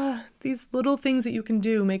like, these little things that you can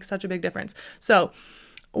do make such a big difference. So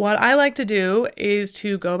what I like to do is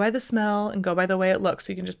to go by the smell and go by the way it looks.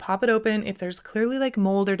 So you can just pop it open. If there's clearly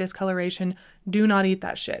mold or discoloration, do not eat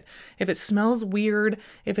that shit. If it smells weird,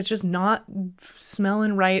 if it's just not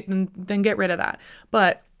smelling right, then get rid of that.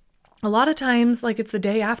 But a lot of times, it's the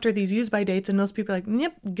day after these use by dates and most people are like,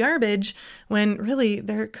 yep, garbage, when really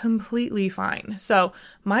they're completely fine. So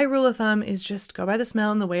my rule of thumb is just go by the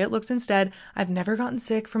smell and the way it looks instead. I've never gotten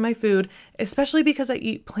sick from my food, especially because I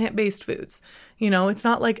eat plant-based foods. It's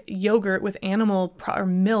not like yogurt with animal or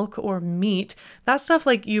milk or meat. That stuff,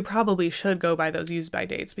 you probably should go by those use by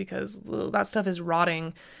dates because that stuff is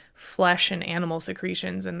rotting flesh and animal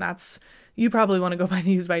secretions, and you probably want to go by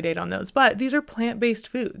the use by date on those. But these are plant-based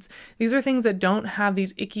foods. These are things that don't have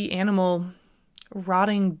these icky animal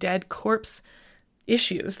rotting dead corpse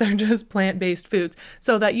issues. They're just plant-based foods.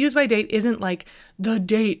 So that use by date isn't the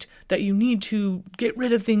date that you need to get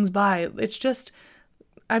rid of things by. It's just,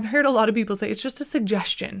 I've heard a lot of people say it's just a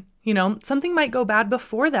suggestion. Something might go bad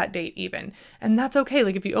before that date even. And that's okay.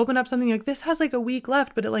 If you open up something this has a week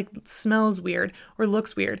left, but it smells weird or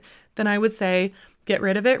looks weird, then I would say get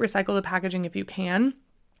rid of it, recycle the packaging if you can.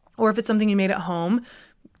 Or if it's something you made at home,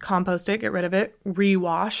 compost it, get rid of it,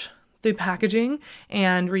 rewash the packaging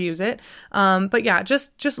and reuse it. But yeah,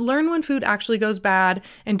 just learn when food actually goes bad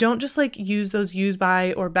and don't just use those use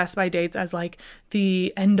by or best by dates as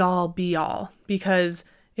the end all be all, because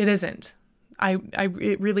it isn't.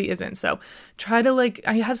 It really isn't. So try to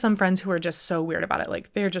I have some friends who are just so weird about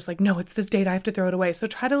it. They're just no, it's this date, I have to throw it away. So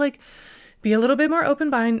try to be a little bit more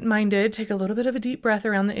open-minded, take a little bit of a deep breath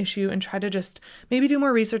around the issue and try to just maybe do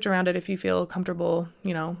more research around it if you feel comfortable,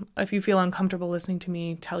 if you feel uncomfortable listening to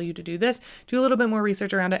me tell you to do this, do a little bit more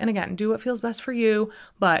research around it. And again, do what feels best for you.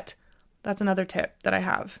 But that's another tip that I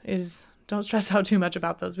have is don't stress out too much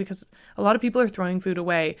about those because a lot of people are throwing food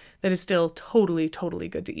away that is still totally, totally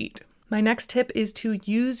good to eat. My next tip is to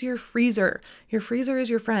use your freezer. Your freezer is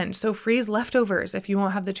your friend. So freeze leftovers if you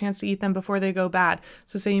won't have the chance to eat them before they go bad.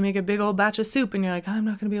 So say you make a big old batch of soup and you're like, I'm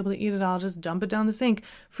not going to be able to eat it all. I'll just dump it down the sink.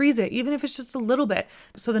 Freeze it, even if it's just a little bit.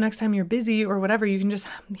 So the next time you're busy or whatever, you can just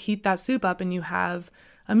heat that soup up and you have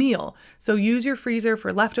a meal. So use your freezer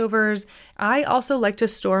for leftovers. I also like to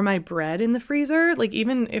store my bread in the freezer.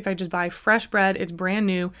 Even if I just buy fresh bread, it's brand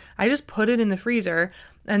new, I just put it in the freezer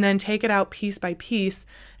and then take it out piece by piece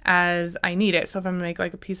as I need it. So if I'm gonna make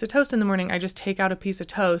a piece of toast in the morning, I just take out a piece of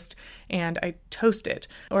toast and I toast it.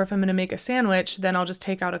 Or if I'm gonna make a sandwich, then I'll just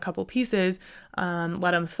take out a couple pieces,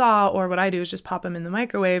 let them thaw, or what I do is just pop them in the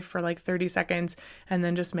microwave for 30 seconds and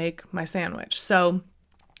then just make my sandwich. So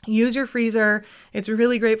use your freezer. It's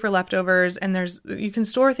really great for leftovers, and you can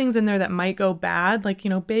store things in there that might go bad,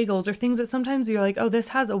 bagels or things that sometimes you're this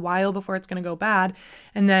has a while before it's going to go bad,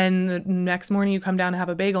 and then the next morning you come down and have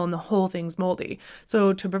a bagel and the whole thing's moldy.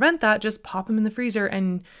 So to prevent that, just pop them in the freezer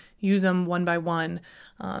and use them one by one.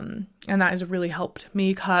 And that has really helped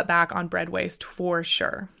me cut back on bread waste for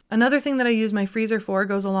sure. Another thing that I use my freezer for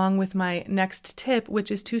goes along with my next tip,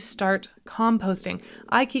 which is to start composting.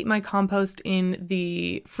 I keep my compost in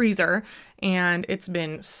the freezer and it's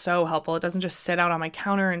been so helpful. It doesn't just sit out on my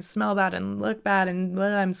counter and smell bad and look bad and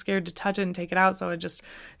I'm scared to touch it and take it out, so I just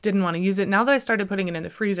didn't want to use it. Now that I started putting it in the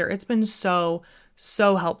freezer, it's been so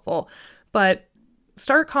helpful. But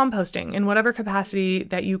start composting in whatever capacity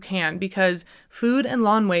that you can, because food and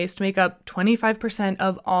lawn waste make up 25%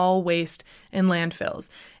 of all waste in landfills.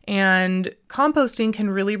 And composting can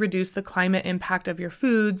really reduce the climate impact of your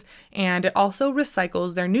foods, and it also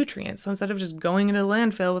recycles their nutrients. So instead of just going into the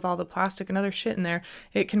landfill with all the plastic and other shit in there,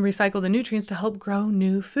 it can recycle the nutrients to help grow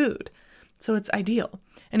new food. So it's ideal.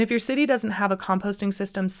 And if your city doesn't have a composting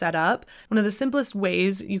system set up, one of the simplest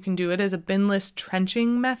ways you can do it is a binless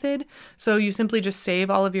trenching method. So you simply just save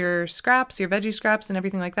all of your scraps, your veggie scraps and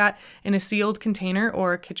everything like that in a sealed container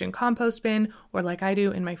or a kitchen compost bin, or like I do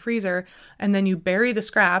in my freezer. And then you bury the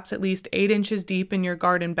scraps at least 8 inches deep in your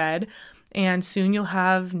garden bed. And soon you'll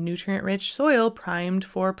have nutrient-rich soil primed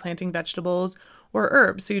for planting vegetables or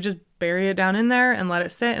herbs. So you just bury it down in there and let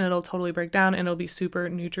it sit, and it'll totally break down and it'll be super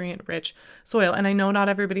nutrient-rich soil. And I know not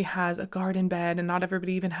everybody has a garden bed and not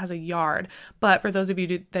everybody even has a yard, but for those of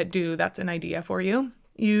you that do, that's an idea for you.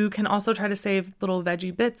 You can also try to save little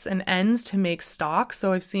veggie bits and ends to make stock.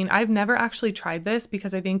 So I've never actually tried this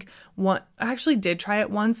because I actually did try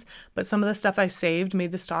it once, but some of the stuff I saved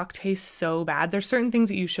made the stock taste so bad. There's certain things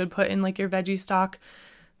that you should put in like your veggie stock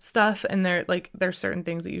stuff, and there's certain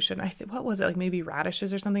things that you shouldn't. What was it, like maybe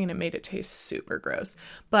radishes or something, and it made it taste super gross.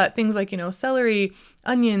 But things like, celery,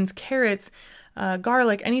 onions, carrots,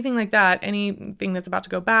 garlic, anything like that, anything that's about to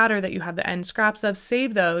go bad or that you have the end scraps of,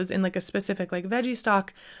 save those in like a specific like veggie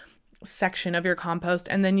stock section of your compost,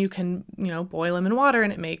 and then you can, boil them in water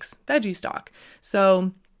and it makes veggie stock.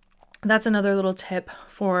 So that's another little tip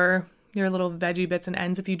for your little veggie bits and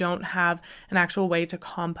ends. If you don't have an actual way to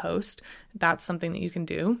compost, that's something that you can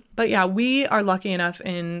do. But yeah, we are lucky enough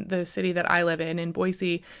in the city that I live in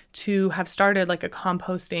Boise, to have started like a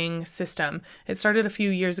composting system. It started a few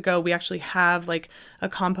years ago. We actually have like a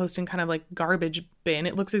composting kind of like garbage bin.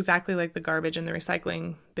 It looks exactly like the garbage in the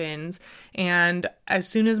recycling bins. And as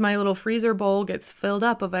soon as my little freezer bowl gets filled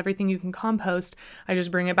up of everything you can compost, I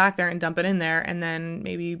just bring it back there and dump it in there. And then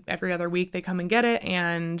maybe every other week they come and get it,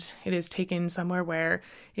 and it is taken somewhere where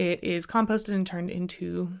it is composted and turned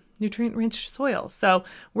into nutrient-rich soil. So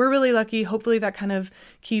we're really lucky. Hopefully that kind of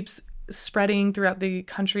keeps spreading throughout the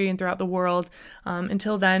country and throughout the world.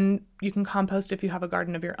 Until then, you can compost if you have a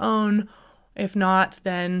garden of your own. If not,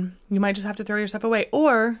 then you might just have to throw your stuff away.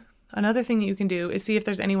 Or another thing that you can do is see if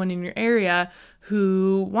there's anyone in your area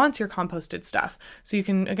who wants your composted stuff. So you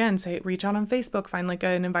can, again, reach out on Facebook, find like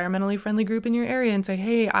an environmentally friendly group in your area and say,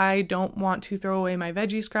 hey, I don't want to throw away my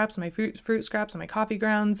veggie scraps, my fruit scraps, and my coffee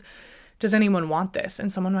grounds. Does anyone want this?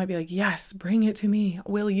 And someone might be like, yes, bring it to me.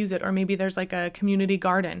 We'll use it. Or maybe there's like a community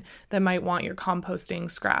garden that might want your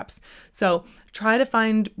composting scraps. So try to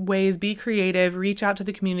find ways, be creative, reach out to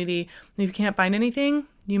the community. And if you can't find anything,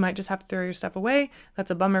 you might just have to throw your stuff away.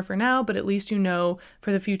 That's a bummer for now, but at least you know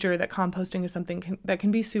for the future that composting is something that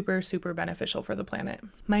can be super, super beneficial for the planet.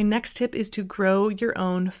 My next tip is to grow your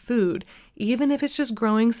own food. Even if it's just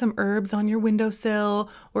growing some herbs on your windowsill,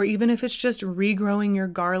 or even if it's just regrowing your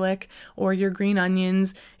garlic or your green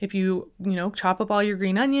onions. If you chop up all your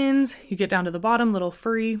green onions, you get down to the bottom, little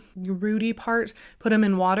furry, rooty part, put them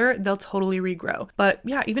in water, they'll totally regrow. But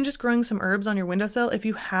yeah, even just growing some herbs on your windowsill, if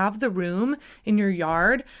you have the room in your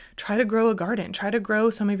yard, try to grow a garden, try to grow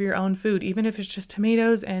some of your own food, even if it's just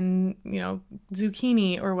tomatoes and,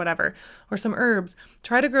 zucchini or whatever, or some herbs.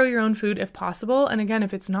 Try to grow your own food if possible. And again,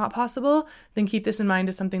 if it's not possible, then keep this in mind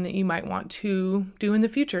as something that you might want to do in the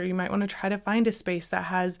future. You might want to try to find a space that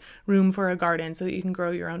has room for a garden so that you can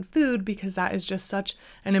grow your own food, because that is just such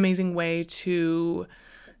an amazing way to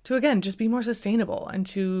again, just be more sustainable and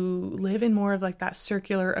to live in more of like that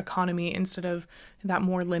circular economy instead of that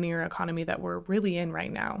more linear economy that we're really in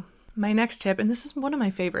right now. My next tip, and this is one of my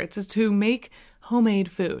favorites, is to make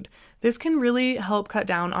homemade food. This can really help cut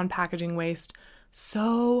down on packaging waste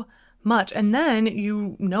so much. And then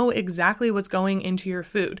you know exactly what's going into your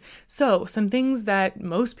food. So some things that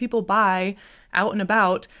most people buy out and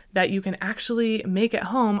about that you can actually make at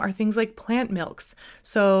home are things like plant milks.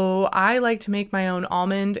 So I like to make my own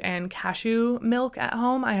almond and cashew milk at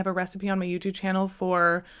home. I have a recipe on my YouTube channel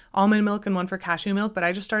for almond milk and one for cashew milk, but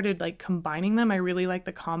I just started like combining them. I really like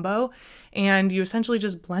the combo. And you essentially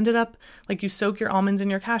just blend it up, like you soak your almonds and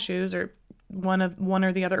your cashews, or one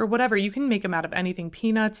or the other, or whatever. You can make them out of anything: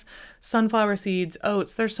 peanuts, sunflower seeds,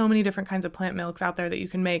 oats. There's so many different kinds of plant milks out there that you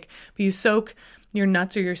can make. But you soak your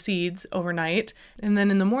nuts or your seeds overnight, and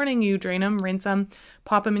then in the morning you drain them, rinse them,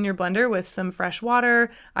 pop them in your blender with some fresh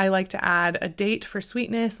water. I like to add a date for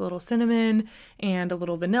sweetness, a little cinnamon, and a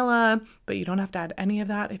little vanilla, but you don't have to add any of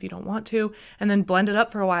that if you don't want to. And then blend it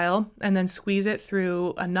up for a while, and then squeeze it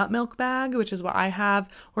through a nut milk bag, which is what I have,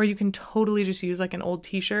 or you can totally just use like an old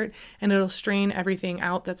t-shirt and it'll strain everything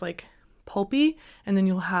out that's like pulpy, and then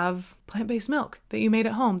you'll have plant-based milk that you made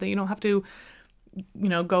at home that you don't have to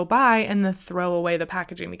go buy and then throw away the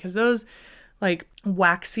packaging, because those like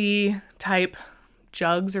waxy type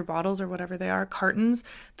jugs or bottles or whatever they are, cartons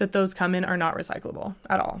that those come in, are not recyclable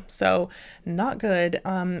at all. So not good.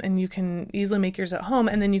 And you can easily make yours at home,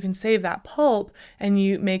 and then you can save that pulp and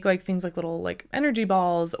you make like things like little like energy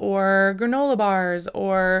balls or granola bars,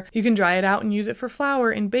 or you can dry it out and use it for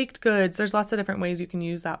flour and baked goods. There's lots of different ways you can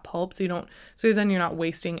use that pulp so then you're not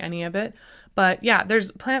wasting any of it. But yeah,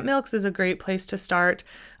 there's plant milks is a great place to start.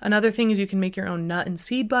 Another thing is you can make your own nut and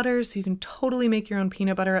seed butters. So you can totally make your own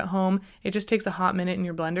peanut butter at home. It just takes a hot minute in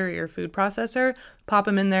your blender or your food processor. Pop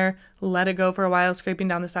them in there, let it go for a while. Scraping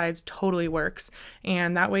down the sides totally works.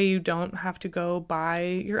 And that way you don't have to go buy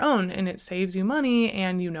your own, and it saves you money,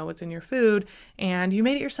 and you know what's in your food, and you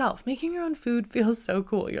made it yourself. Making your own food feels so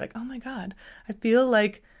cool. You're like, oh my God, I feel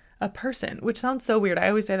like a person, which sounds so weird. I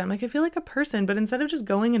always say that. I'm like, I feel like a person, but instead of just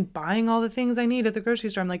going and buying all the things I need at the grocery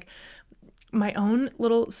store, I'm like, my own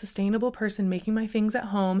little sustainable person making my things at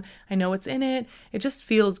home. I know what's in it. It just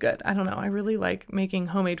feels good. I don't know. I really like making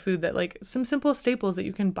homemade food that like some simple staples that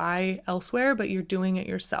you can buy elsewhere, but you're doing it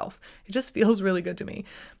yourself. It just feels really good to me.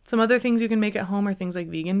 Some other things you can make at home are things like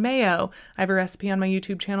vegan mayo. I have a recipe on my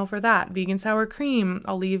YouTube channel for that. Vegan sour cream.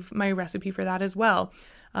 I'll leave my recipe for that as well.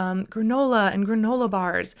 Granola and granola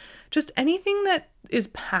bars, just anything that is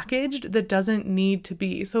packaged that doesn't need to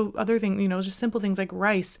be. So other things, just simple things like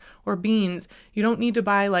rice or beans. You don't need to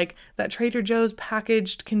buy like that Trader Joe's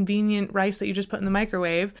packaged convenient rice that you just put in the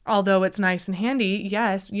microwave. Although it's nice and handy,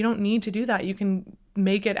 yes, you don't need to do that. You can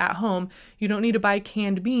make it at home. You don't need to buy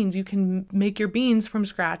canned beans. You can make your beans from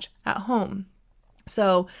scratch at home.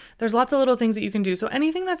 So there's lots of little things that you can do. So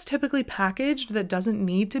anything that's typically packaged that doesn't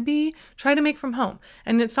need to be, try to make from home.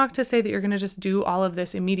 And it's not to say that you're going to just do all of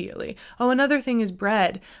this immediately. Oh, another thing is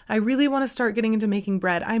bread. I really want to start getting into making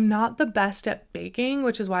bread. I'm not the best at baking,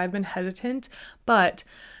 which is why I've been hesitant, but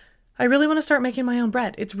I really want to start making my own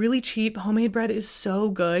bread. It's really cheap. Homemade bread is so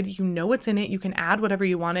good. You know what's in it. You can add whatever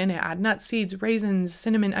you want in it. Add nuts, seeds, raisins,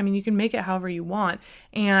 cinnamon. I mean, you can make it however you want.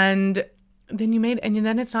 And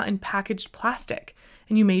then it's not in packaged plastic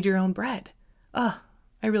and you made your own bread.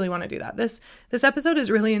 I really want to do that. This episode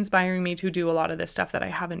is really inspiring me to do a lot of this stuff that I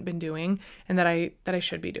haven't been doing and that I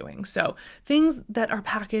should be doing. So things that are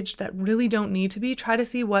packaged that really don't need to be, try to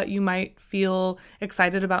see what you might feel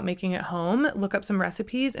excited about making at home, look up some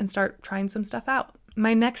recipes and start trying some stuff out.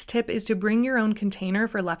 My next tip is to bring your own container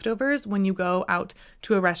for leftovers when you go out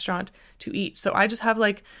to a restaurant to eat. So I just have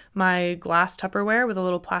like my glass Tupperware with a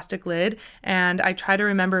little plastic lid, and I try to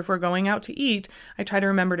remember if we're going out to eat, I try to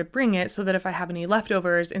remember to bring it so that if I have any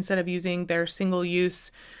leftovers, instead of using their single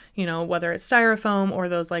use, whether it's styrofoam or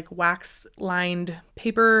those like wax lined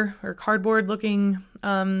paper or cardboard looking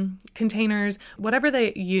containers, whatever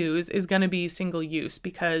they use is going to be single use,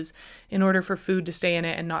 because in order for food to stay in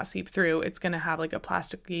it and not seep through, it's going to have like a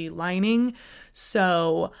plasticky lining.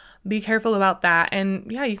 So be careful about that.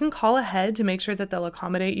 And yeah, you can call ahead to make sure that they'll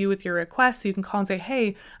accommodate you with your request. So you can call and say,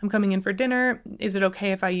 hey, I'm coming in for dinner. Is it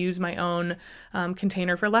okay if I use my own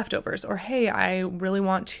container for leftovers? Or, hey, I really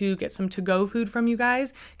want to get some to-go food from you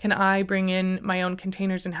guys. Can I bring in my own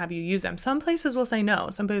containers and have you use them? Some places will say no.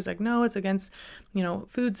 Some places like, no, it's against,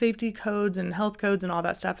 food safety codes and health codes and all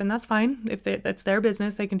that stuff. And that's fine. If that's their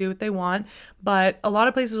business, they can do what they want. But a lot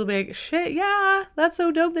of places will be like, shit, yeah, that's so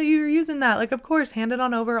dope that you're using that. Like, of course, hand it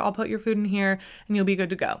on over. I'll put your food in here and you'll be good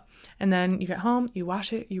to go. And then you get home, you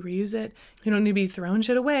wash it, you reuse it. You don't need to be throwing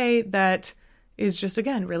shit away that is just,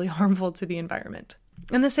 again, really harmful to the environment.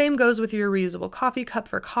 And the same goes with your reusable coffee cup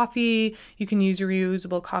for coffee. You can use your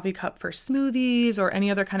reusable coffee cup for smoothies or any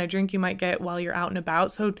other kind of drink you might get while you're out and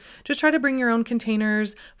about. So just try to bring your own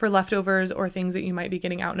containers for leftovers or things that you might be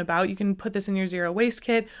getting out and about. You can put this in your zero waste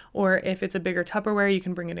kit, or if it's a bigger Tupperware, you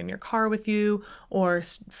can bring it in your car with you or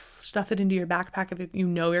stuff it into your backpack if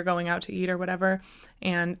you're going out to eat or whatever.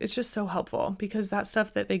 And it's just so helpful because that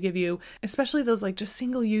stuff that they give you, especially those like just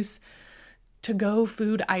single use to-go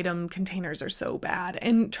food item containers, are so bad.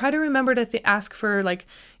 And try to remember to ask for, like,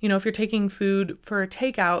 if you're taking food for a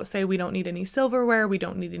takeout, say we don't need any silverware, we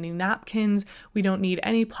don't need any napkins, we don't need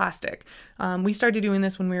any plastic. We started doing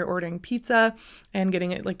this when we were ordering pizza and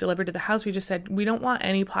getting it like delivered to the house. We just said, we don't want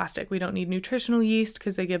any plastic. We don't need nutritional yeast,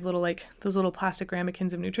 because they give those little plastic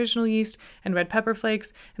ramekins of nutritional yeast and red pepper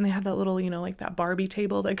flakes. And they have that little, like that Barbie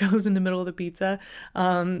table that goes in the middle of the pizza.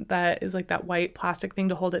 That is like that white plastic thing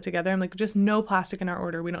to hold it together. I'm like, just no plastic in our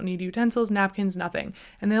order. We don't need utensils, napkins, nothing.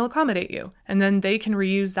 And they'll accommodate you. And then they can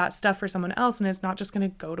reuse that stuff for someone else, and it's not just going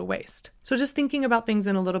to go to waste. So just thinking about things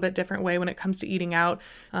in a little bit different way when it comes to eating out,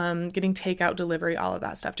 getting takeout, delivery, all of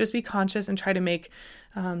that stuff. Just be conscious and try to make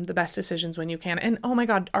the best decisions when you can. And oh my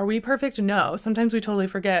God, are we perfect? No. Sometimes we totally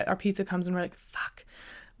forget. Our pizza comes and we're like, fuck,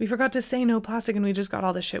 we forgot to say no plastic and we just got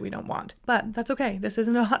all this shit we don't want. But that's okay. This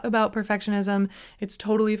isn't about perfectionism. It's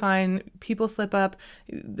totally fine. People slip up.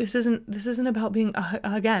 This isn't about being,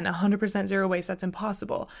 again, 100% zero waste. That's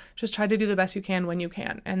impossible. Just try to do the best you can when you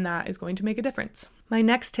can, and that is going to make a difference. My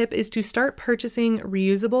next tip is to start purchasing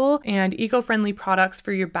reusable and eco-friendly products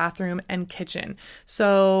for your bathroom and kitchen.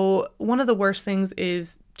 So one of the worst things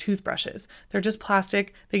is toothbrushes. They're just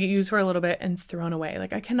plastic. They get used for a little bit and thrown away.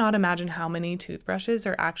 Like, I cannot imagine how many toothbrushes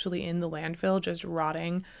are actually in the landfill just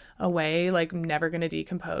rotting away, like never going to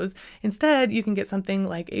decompose. Instead, you can get something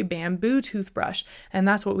like a bamboo toothbrush. And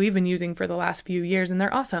that's what we've been using for the last few years. And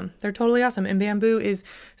they're awesome. They're totally awesome. And bamboo is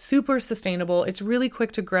super sustainable. It's really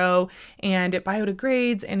quick to grow and it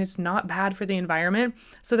biodegrades and it's not bad for the environment.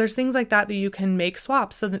 So there's things like that you can make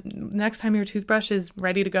swaps. So that next time your toothbrush is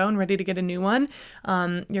ready to go and ready to get a new one,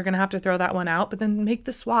 you're going to have to throw that one out, but then make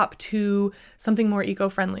the swap to something more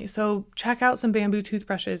eco-friendly. So check out some bamboo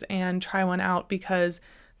toothbrushes and try one out because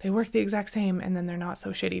they work the exact same and then they're not so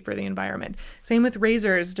shitty for the environment. Same with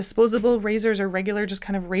razors. Disposable razors or regular just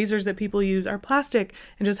kind of razors that people use are plastic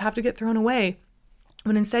and just have to get thrown away.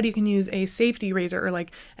 But instead you can use a safety razor or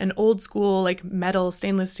like an old school like metal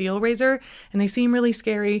stainless steel razor, and they seem really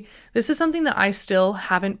scary. This is something that I still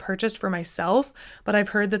haven't purchased for myself, but I've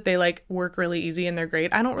heard that they like work really easy and they're great.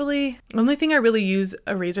 The only thing I really use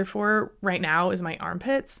a razor for right now is my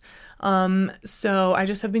armpits. So I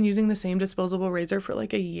just have been using the same disposable razor for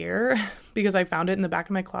like a year because I found it in the back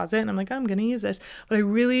of my closet and I'm like, I'm going to use this, but I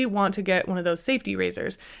really want to get one of those safety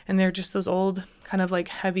razors, and they're just those old kind of like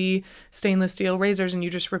heavy stainless steel razors, and you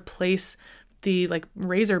just replace the like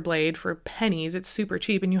razor blade for pennies. It's super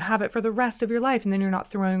cheap and you have it for the rest of your life, and then you're not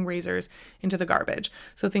throwing razors into the garbage.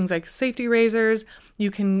 So things like safety razors,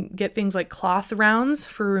 you can get things like cloth rounds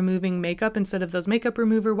for removing makeup instead of those makeup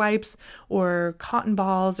remover wipes, or cotton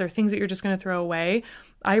balls or things that you're just going to throw away.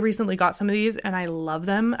 I recently got some of these and I love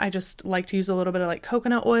them. I just like to use a little bit of like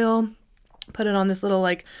coconut oil, put it on this little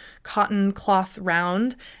like cotton cloth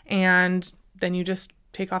round, and then you just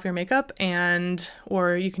take off your makeup,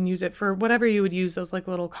 or you can use it for whatever you would use those like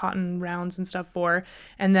little cotton rounds and stuff for.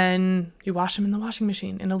 And then you wash them in the washing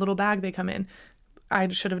machine in a little bag they come in. I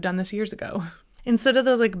should have done this years ago. Instead of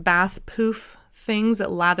those like bath poof things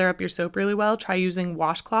that lather up your soap really well, try using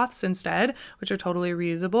washcloths instead, which are totally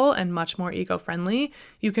reusable and much more eco-friendly.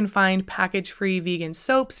 You can find package-free vegan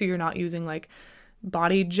soap, so you're not using like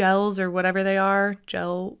body gels or whatever they are,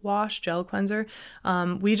 gel cleanser.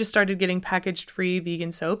 We just started getting packaged free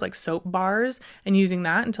vegan soap, like soap bars, and using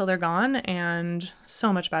that until they're gone, and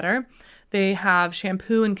so much better. They have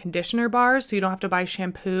shampoo and conditioner bars, so you don't have to buy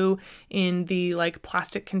shampoo in the like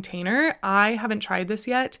plastic container. I haven't tried this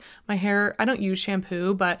yet. I don't use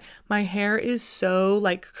shampoo, but my hair is so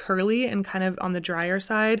like curly and kind of on the drier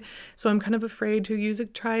side, so I'm kind of afraid to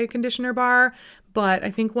try a conditioner bar. But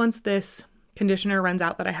I think once this conditioner runs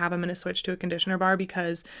out that I have, I'm going to switch to a conditioner bar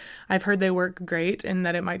because I've heard they work great and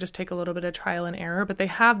that it might just take a little bit of trial and error. But they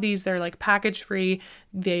have these, they're like package free.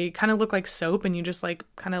 They kind of look like soap and you just like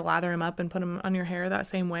kind of lather them up and put them on your hair that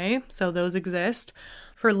same way. So those exist.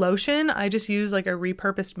 For lotion, I just use like a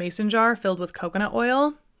repurposed mason jar filled with coconut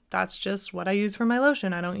oil. That's just what I use for my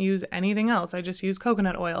lotion. I don't use anything else. I just use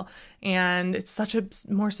coconut oil, and it's such a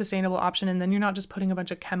more sustainable option. And then you're not just putting a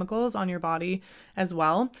bunch of chemicals on your body as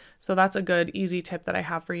well. So that's a good, easy tip that I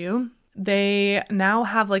have for you. They now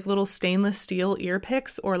have like little stainless steel ear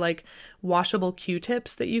picks or like washable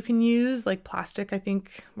Q-tips that you can use, like plastic, I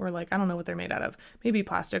think, or like, I don't know what they're made out of, maybe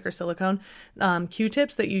plastic or silicone,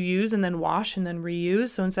 Q-tips that you use and then wash and then reuse.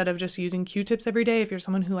 So instead of just using Q-tips every day, if you're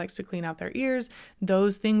someone who likes to clean out their ears,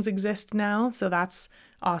 those things exist now. So that's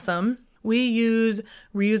awesome. We use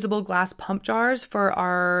reusable glass pump jars for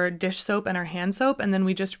our dish soap and our hand soap, and then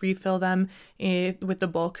we just refill them with the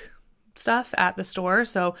bulk stuff at the store.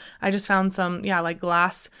 So I just found some, like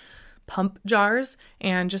glass pump jars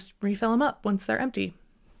and just refill them up once they're empty.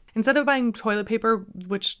 Instead of buying toilet paper,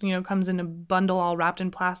 which, comes in a bundle all wrapped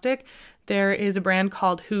in plastic, there is a brand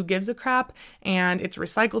called Who Gives a Crap, and it's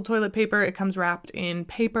recycled toilet paper. It comes wrapped in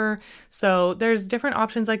paper. So there's different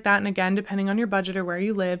options like that. And again, depending on your budget or where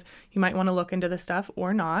you live, you might want to look into this stuff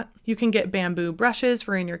or not. You can get bamboo brushes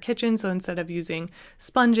for in your kitchen. So instead of using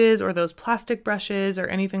sponges or those plastic brushes or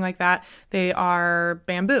anything like that, they are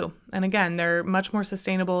bamboo. And again, they're much more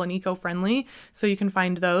sustainable and eco-friendly. So you can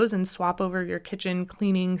find those and swap over your kitchen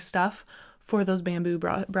cleaning stuff for those bamboo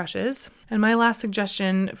brushes. And my last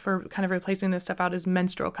suggestion for kind of replacing this stuff out is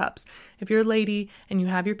menstrual cups. If you're a lady and you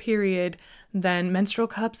have your period, then menstrual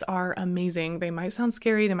cups are amazing. They might sound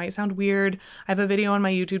scary, they might sound weird. I have a video on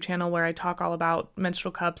my YouTube channel where I talk all about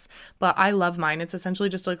menstrual cups, but I love mine. It's essentially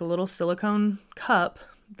just like a little silicone cup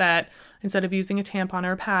that instead of using a tampon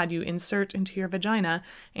or a pad, you insert into your vagina,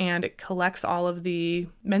 and it collects all of the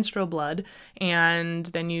menstrual blood, and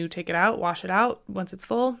then you take it out, wash it out. Once it's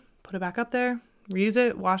full, put it back up there, reuse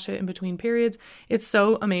it, wash it in between periods. It's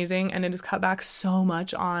so amazing, and it has cut back so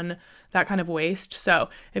much on that kind of waste. So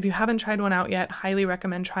if you haven't tried one out yet, highly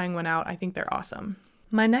recommend trying one out. I think they're awesome.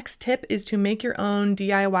 My next tip is to make your own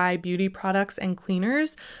DIY beauty products and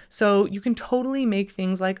cleaners. So you can totally make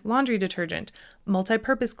things like laundry detergent,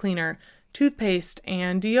 multi-purpose cleaner, toothpaste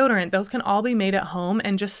and deodorant. Those can all be made at home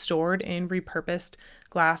and just stored in repurposed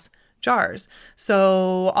glass jars.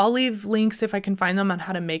 So I'll leave links if I can find them on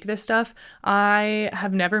how to make this stuff. I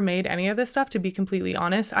have never made any of this stuff, to be completely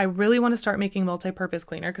honest. I really want to start making multi-purpose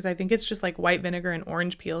cleaner because I think it's just like white vinegar and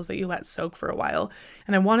orange peels that you let soak for a while.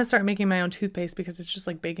 And I want to start making my own toothpaste because it's just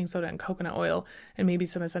like baking soda and coconut oil and maybe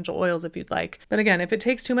some essential oils if you'd like. But again, if it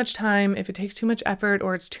takes too much time, if it takes too much effort,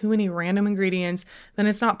 or it's too many random ingredients, then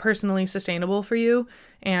it's not personally sustainable for you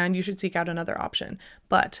and you should seek out another option.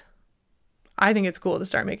 But I think it's cool to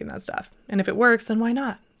start making that stuff. And if it works, then why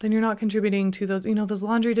not? Then you're not contributing to those, those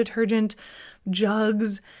laundry detergent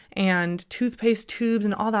jugs and toothpaste tubes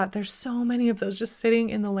and all that. There's so many of those just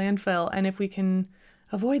sitting in the landfill. And if we can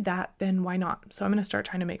avoid that, then why not? So I'm going to start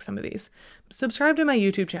trying to make some of these. Subscribe to my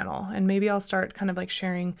YouTube channel and maybe I'll start kind of like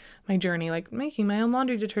sharing my journey, like making my own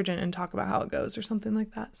laundry detergent and talk about how it goes or something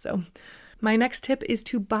like that. So my next tip is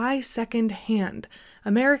to buy secondhand.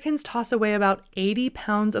 Americans toss away about 80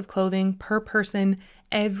 pounds of clothing per person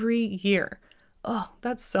every year. Oh,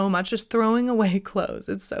 that's so much, just throwing away clothes.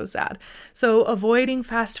 It's so sad. So avoiding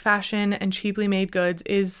fast fashion and cheaply made goods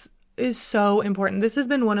is so important. This has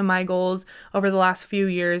been one of my goals over the last few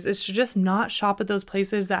years, is to just not shop at those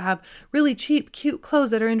places that have really cheap, cute clothes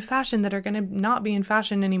that are in fashion that are going to not be in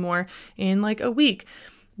fashion anymore in like a week.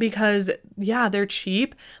 Because yeah, they're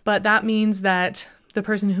cheap, but that means that the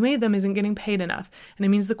person who made them isn't getting paid enough. And it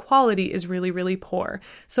means the quality is really, really poor.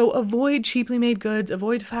 So avoid cheaply made goods,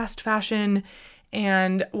 avoid fast fashion.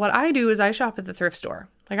 And what I do is I shop at the thrift store.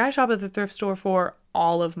 Like I shop at the thrift store for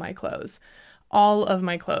all of my clothes.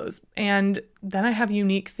 And then I have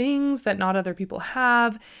unique things that not other people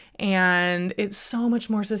have. And it's so much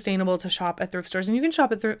more sustainable to shop at thrift stores. And you can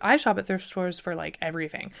shop at I shop at thrift stores for like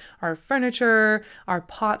everything. Our furniture, our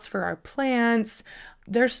pots for our plants.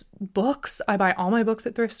 There's books. I buy all my books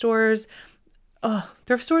at thrift stores.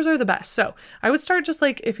 Thrift stores are the best. So I would start just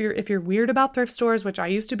like, if you're weird about thrift stores, which I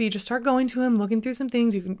used to be, just start going to them, looking through some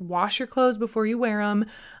things. You can wash your clothes before you wear them.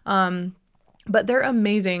 But they're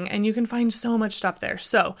amazing and you can find so much stuff there.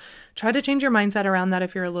 So try to change your mindset around that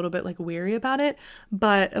if you're a little bit like weary about it.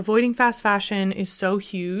 But avoiding fast fashion is so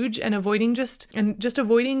huge, and avoiding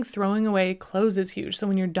throwing away clothes is huge. So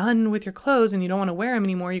when you're done with your clothes and you don't want to wear them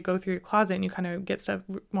anymore, you go through your closet and you kind of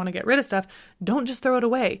want to get rid of stuff. Don't just throw it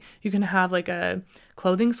away. You can have like a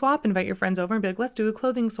clothing swap, invite your friends over and be like, let's do a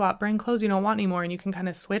clothing swap, bring clothes you don't want anymore. And you can kind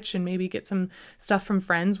of switch and maybe get some stuff from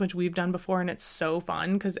friends, which we've done before. And it's so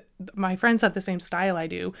fun because my friends have the same style I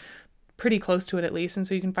do, pretty close to it at least. And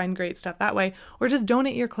so you can find great stuff that way, or just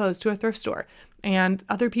donate your clothes to a thrift store and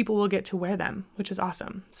other people will get to wear them, which is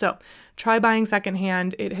awesome. So try buying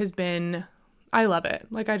secondhand. I love it.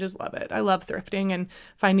 Like, I just love it. I love thrifting and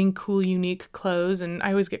finding cool, unique clothes. And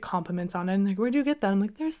I always get compliments on it. And like, where'd you get that? I'm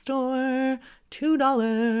like, their store,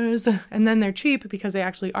 $2. And then they're cheap because they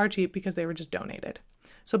actually are cheap because they were just donated.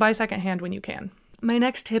 So buy secondhand when you can. My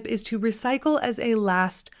next tip is to recycle as a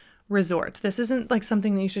last resort. This isn't like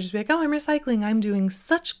something that you should just be like, oh, I'm recycling. I'm doing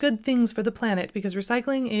such good things for the planet, because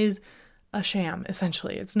recycling is a sham,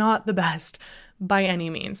 essentially. It's not the best by any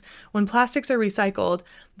means. When plastics are recycled,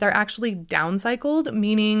 they're actually downcycled,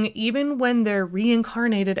 meaning even when they're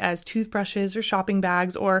reincarnated as toothbrushes or shopping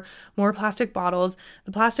bags or more plastic bottles,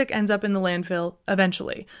 the plastic ends up in the landfill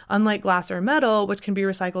eventually, unlike glass or metal, which can be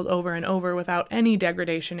recycled over and over without any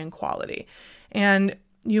degradation in quality. And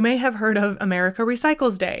you may have heard of America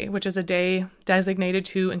Recycles Day, which is a day designated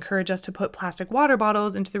to encourage us to put plastic water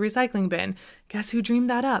bottles into the recycling bin. Guess who dreamed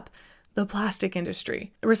that up? The plastic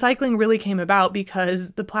industry. Recycling really came about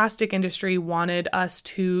because the plastic industry wanted us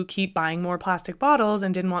to keep buying more plastic bottles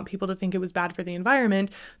and didn't want people to think it was bad for the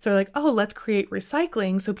environment. So they're like, oh, let's create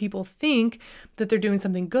recycling so people think that they're doing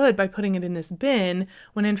something good by putting it in this bin,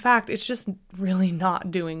 when in fact, it's just really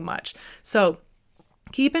not doing much. So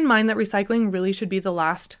keep in mind that recycling really should be the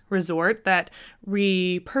last resort, that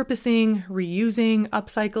repurposing, reusing,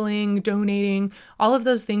 upcycling, donating, all of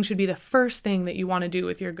those things should be the first thing that you want to do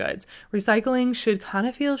with your goods. Recycling should kind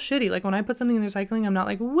of feel shitty. Like when I put something in recycling, I'm not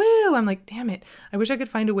like, woo, I'm like, damn it, I wish I could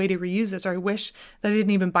find a way to reuse this, or I wish that I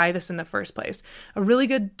didn't even buy this in the first place. A really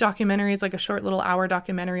good documentary, it's like a short little hour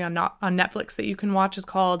documentary on Netflix that you can watch, is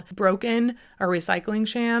called Broken, a Recycling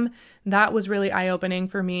Sham. That was really eye-opening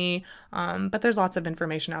for me. But there's lots of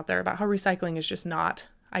information out there about how recycling is just not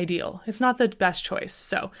ideal. It's not the best choice.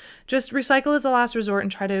 So just recycle as the last resort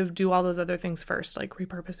and try to do all those other things first, like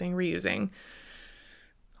repurposing, reusing,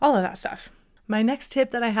 all of that stuff. My next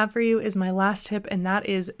tip that I have for you is my last tip, and that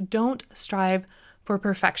is don't strive for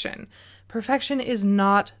perfection. Perfection is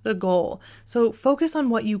not the goal. So focus on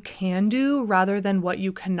what you can do rather than what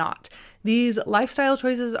you cannot. These lifestyle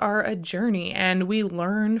choices are a journey and we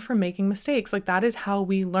learn from making mistakes. Like that is how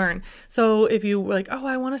we learn. So if you were like, oh,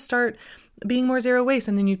 I want to start being more zero waste,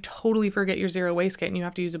 and then you totally forget your zero waste kit and you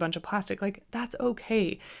have to use a bunch of plastic, like that's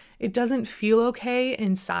okay. It doesn't feel okay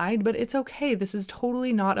inside, but it's okay. This is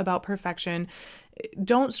totally not about perfection.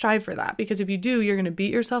 Don't strive for that, because if you do, you're going to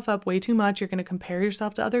beat yourself up way too much. You're going to compare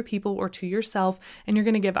yourself to other people or to yourself, and you're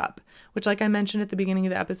going to give up, which, like I mentioned at the beginning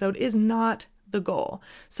of the episode, is not the goal.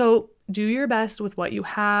 So do your best with what you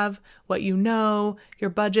have, what you know, your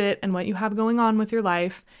budget, and what you have going on with your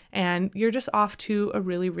life, and you're just off to a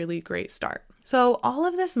really, really great start. So all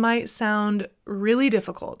of this might sound really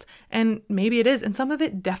difficult, and maybe it is, and some of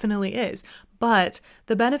it definitely is, but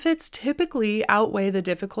the benefits typically outweigh the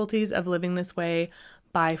difficulties of living this way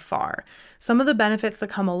by far. Some of the benefits that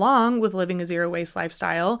come along with living a zero waste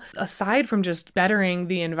lifestyle, aside from just bettering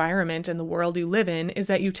the environment and the world you live in, is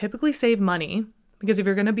that you typically save money. Because if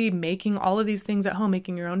you're going to be making all of these things at home,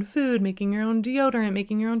 making your own food, making your own deodorant,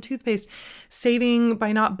 making your own toothpaste, saving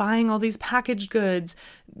by not buying all these packaged goods,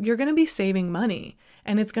 you're going to be saving money.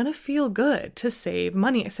 And it's going to feel good to save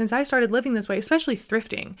money. Since I started living this way, especially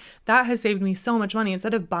thrifting, that has saved me so much money.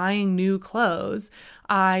 Instead of buying new clothes,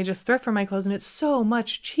 I just thrift for my clothes and it's so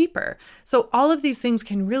much cheaper. So all of these things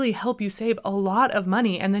can really help you save a lot of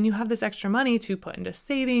money. And then you have this extra money to put into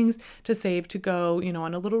savings, to save to go,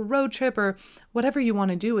 on a little road trip, or whatever you want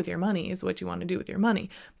to do with your money is what you want to do with your money.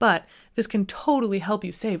 But this can totally help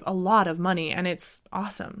you save a lot of money, and it's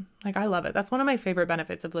awesome. Like, I love it. That's one of my favorite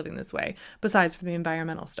benefits of living this way, besides for the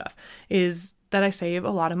environmental stuff, is that I save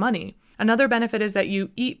a lot of money. Another benefit is that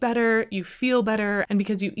you eat better, you feel better, and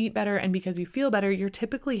because you eat better and because you feel better, you're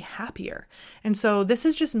typically happier. And so this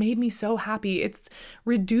has just made me so happy. It's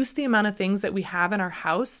reduced the amount of things that we have in our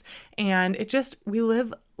house, and we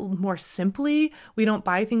live more simply. We don't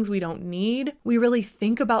buy things we don't need. We really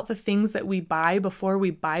think about the things that we buy before we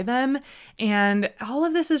buy them. And all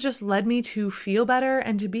of this has just led me to feel better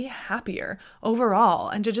and to be happier overall,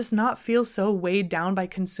 and to just not feel so weighed down by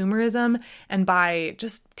consumerism and by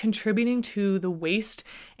just contributing to the waste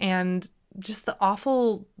and just the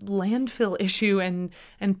awful landfill issue and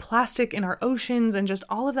plastic in our oceans and just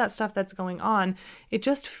all of that stuff that's going on. It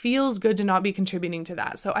just feels good to not be contributing to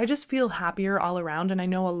that. So I just feel happier all around. And I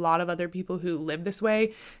know a lot of other people who live this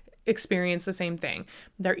way experience the same thing.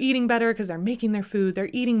 They're eating better because they're making their food. They're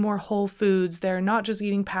eating more whole foods. They're not just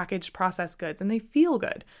eating packaged processed goods, and they feel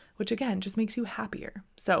good, which again just makes you happier.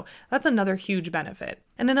 So that's another huge benefit.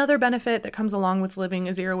 And another benefit that comes along with living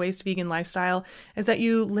a zero waste vegan lifestyle is that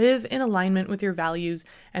you live in alignment with your values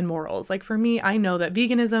and morals. Like for me, I know that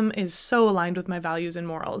veganism is so aligned with my values and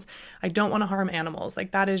morals. I don't want to harm animals.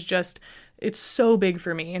 Like that is just, it's so big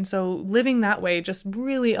for me. And so living that way just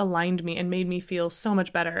really aligned me and made me feel so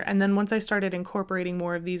much better. And then once I started incorporating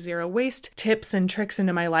more of these zero waste tips and tricks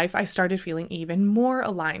into my life, I started feeling even more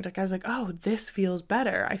aligned. Like I was like, oh, this feels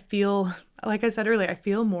better. I feel, like I said earlier, I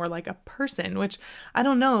feel more like a person, which I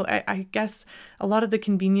don't know. I guess a lot of the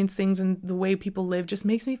convenience things and the way people live just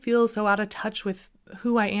makes me feel so out of touch with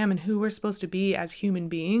who I am and who we're supposed to be as human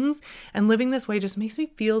beings. And living this way just makes me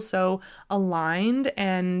feel so aligned,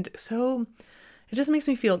 and so it just makes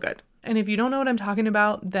me feel good. And if you don't know what I'm talking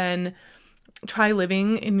about, then try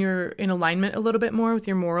living in alignment a little bit more with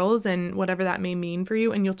your morals and whatever that may mean for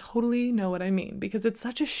you, and you'll totally know what I mean, because it's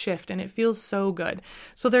such a shift and it feels so good.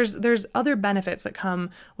 So there's other benefits that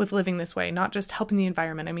come with living this way, not just helping the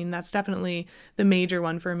environment. I mean, that's definitely the major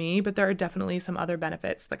one for me, but there are definitely some other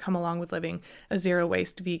benefits that come along with living a zero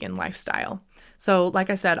waste vegan lifestyle. So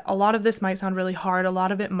like I said, a lot of this might sound really hard. A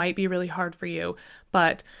lot of it might be really hard for you,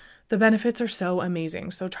 but the benefits are so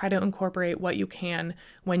amazing. So try to incorporate what you can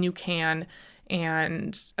when you can.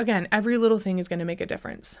 And again, every little thing is going to make a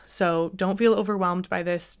difference. So don't feel overwhelmed by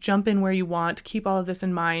this. Jump in where you want, keep all of this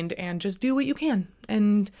in mind, and just do what you can.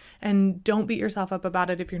 And don't beat yourself up about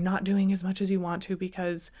it if you're not doing as much as you want to,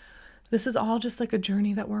 because this is all just like a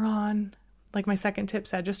journey that we're on. Like my second tip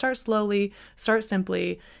said, just start slowly, start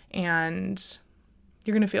simply, and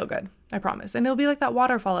you're going to feel good. I promise. And it'll be like that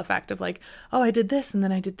waterfall effect of like, oh, I did this and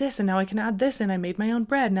then I did this and now I can add this and I made my own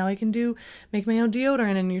bread. Now I can make my own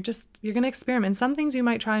deodorant, and you're going to experiment. Some things you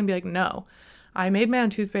might try and be like, no, I made my own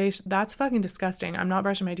toothpaste. That's fucking disgusting. I'm not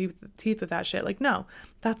brushing my teeth with that shit. Like, no,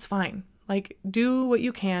 that's fine. Like, do what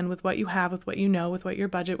you can with what you have, with what you know, with what your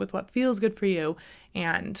budget, with what feels good for you,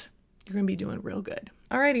 and you're going to be doing real good.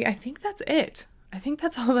 Alrighty, I think that's it. I think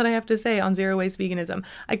that's all that I have to say on zero waste veganism.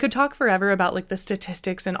 I could talk forever about like the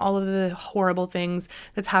statistics and all of the horrible things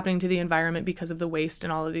that's happening to the environment because of the waste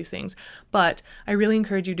and all of these things. But I really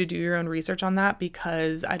encourage you to do your own research on that,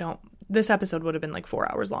 because this episode would have been like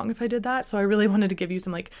 4 hours long if I did that. So I really wanted to give you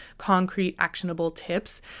some like concrete, actionable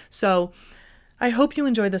tips. So I hope you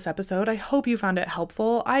enjoyed this episode. I hope you found it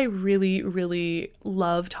helpful. I really, really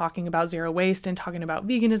love talking about zero waste and talking about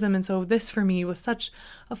veganism. And so this for me was such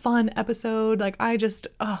a fun episode. Like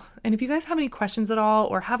and if you guys have any questions at all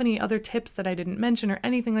or have any other tips that I didn't mention or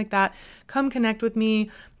anything like that, come connect with me.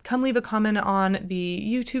 Come leave a comment on the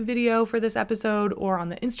YouTube video for this episode or on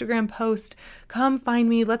the Instagram post. Come find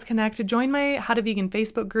me. Let's connect. Join my How to Vegan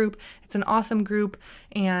Facebook group. It's an awesome group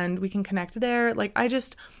and we can connect there. Like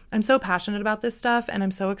I'm so passionate about this stuff and I'm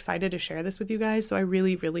so excited to share this with you guys. So I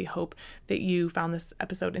really, really hope that you found this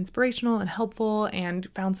episode inspirational and helpful and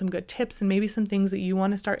found some good tips and maybe some things that you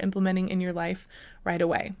want to start implementing in your life right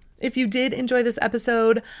away. If you did enjoy this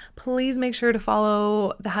episode, please make sure to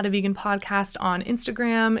follow the How to Vegan podcast on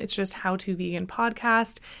Instagram. It's just How to Vegan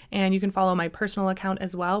Podcast. And you can follow my personal account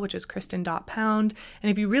as well, which is Kristen.pound.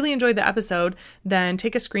 And if you really enjoyed the episode, then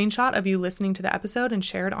take a screenshot of you listening to the episode and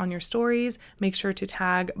share it on your stories. Make sure to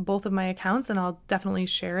tag both of my accounts and I'll definitely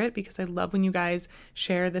share it because I love when you guys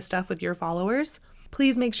share this stuff with your followers.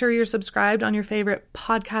 Please make sure you're subscribed on your favorite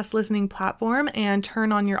podcast listening platform and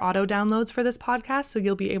turn on your auto downloads for this podcast so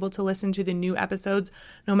you'll be able to listen to the new episodes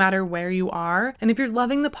no matter where you are. And if you're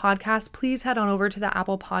loving the podcast, please head on over to the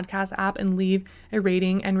Apple Podcast app and leave a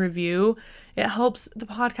rating and review. It helps the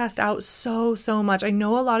podcast out so, so much. I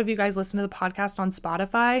know a lot of you guys listen to the podcast on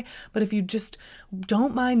Spotify, but if you just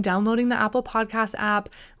don't mind downloading the Apple Podcast app,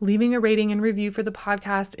 leaving a rating and review for the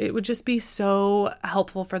podcast, it would just be so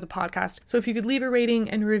helpful for the podcast. So if you could leave a rating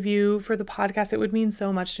and review for the podcast, it would mean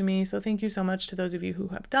so much to me. So thank you so much to those of you who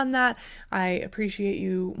have done that. I appreciate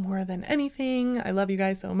you more than anything. I love you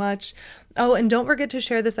guys so much. Oh, and don't forget to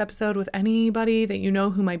share this episode with anybody that you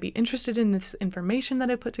know who might be interested in this information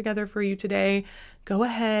that I put together for you today. Go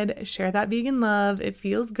ahead, share that vegan love. It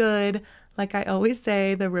feels good. Like I always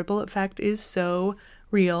say, the ripple effect is so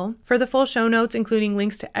real. For the full show notes, including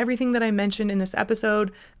links to everything that I mentioned in this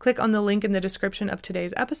episode, click on the link in the description of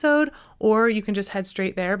today's episode, or you can just head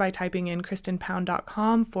straight there by typing in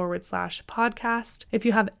kristenpound.com/podcast. If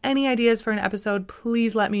you have any ideas for an episode,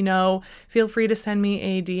 please let me know. Feel free to send me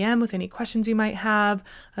a DM with any questions you might have.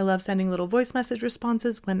 I love sending little voice message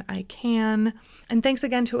responses when I can. And thanks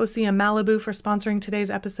again to Osea Malibu for sponsoring today's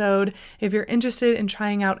episode. If you're interested in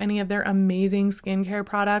trying out any of their amazing skincare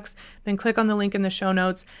products, then click on the link in the show notes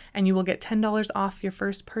and you will get $10 off your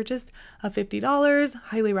first purchase of $50.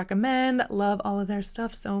 Highly recommend. Love all of their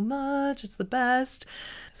stuff so much. It's the best.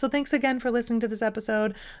 So thanks again for listening to this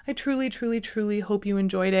episode. I truly, truly, truly hope you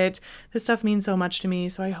enjoyed it. This stuff means so much to me,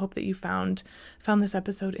 so I hope that you found this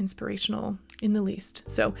episode inspirational in the least.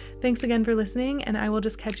 So thanks again for listening, and I will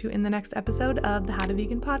just catch you in the next episode of the How to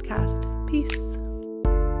Vegan podcast. Peace.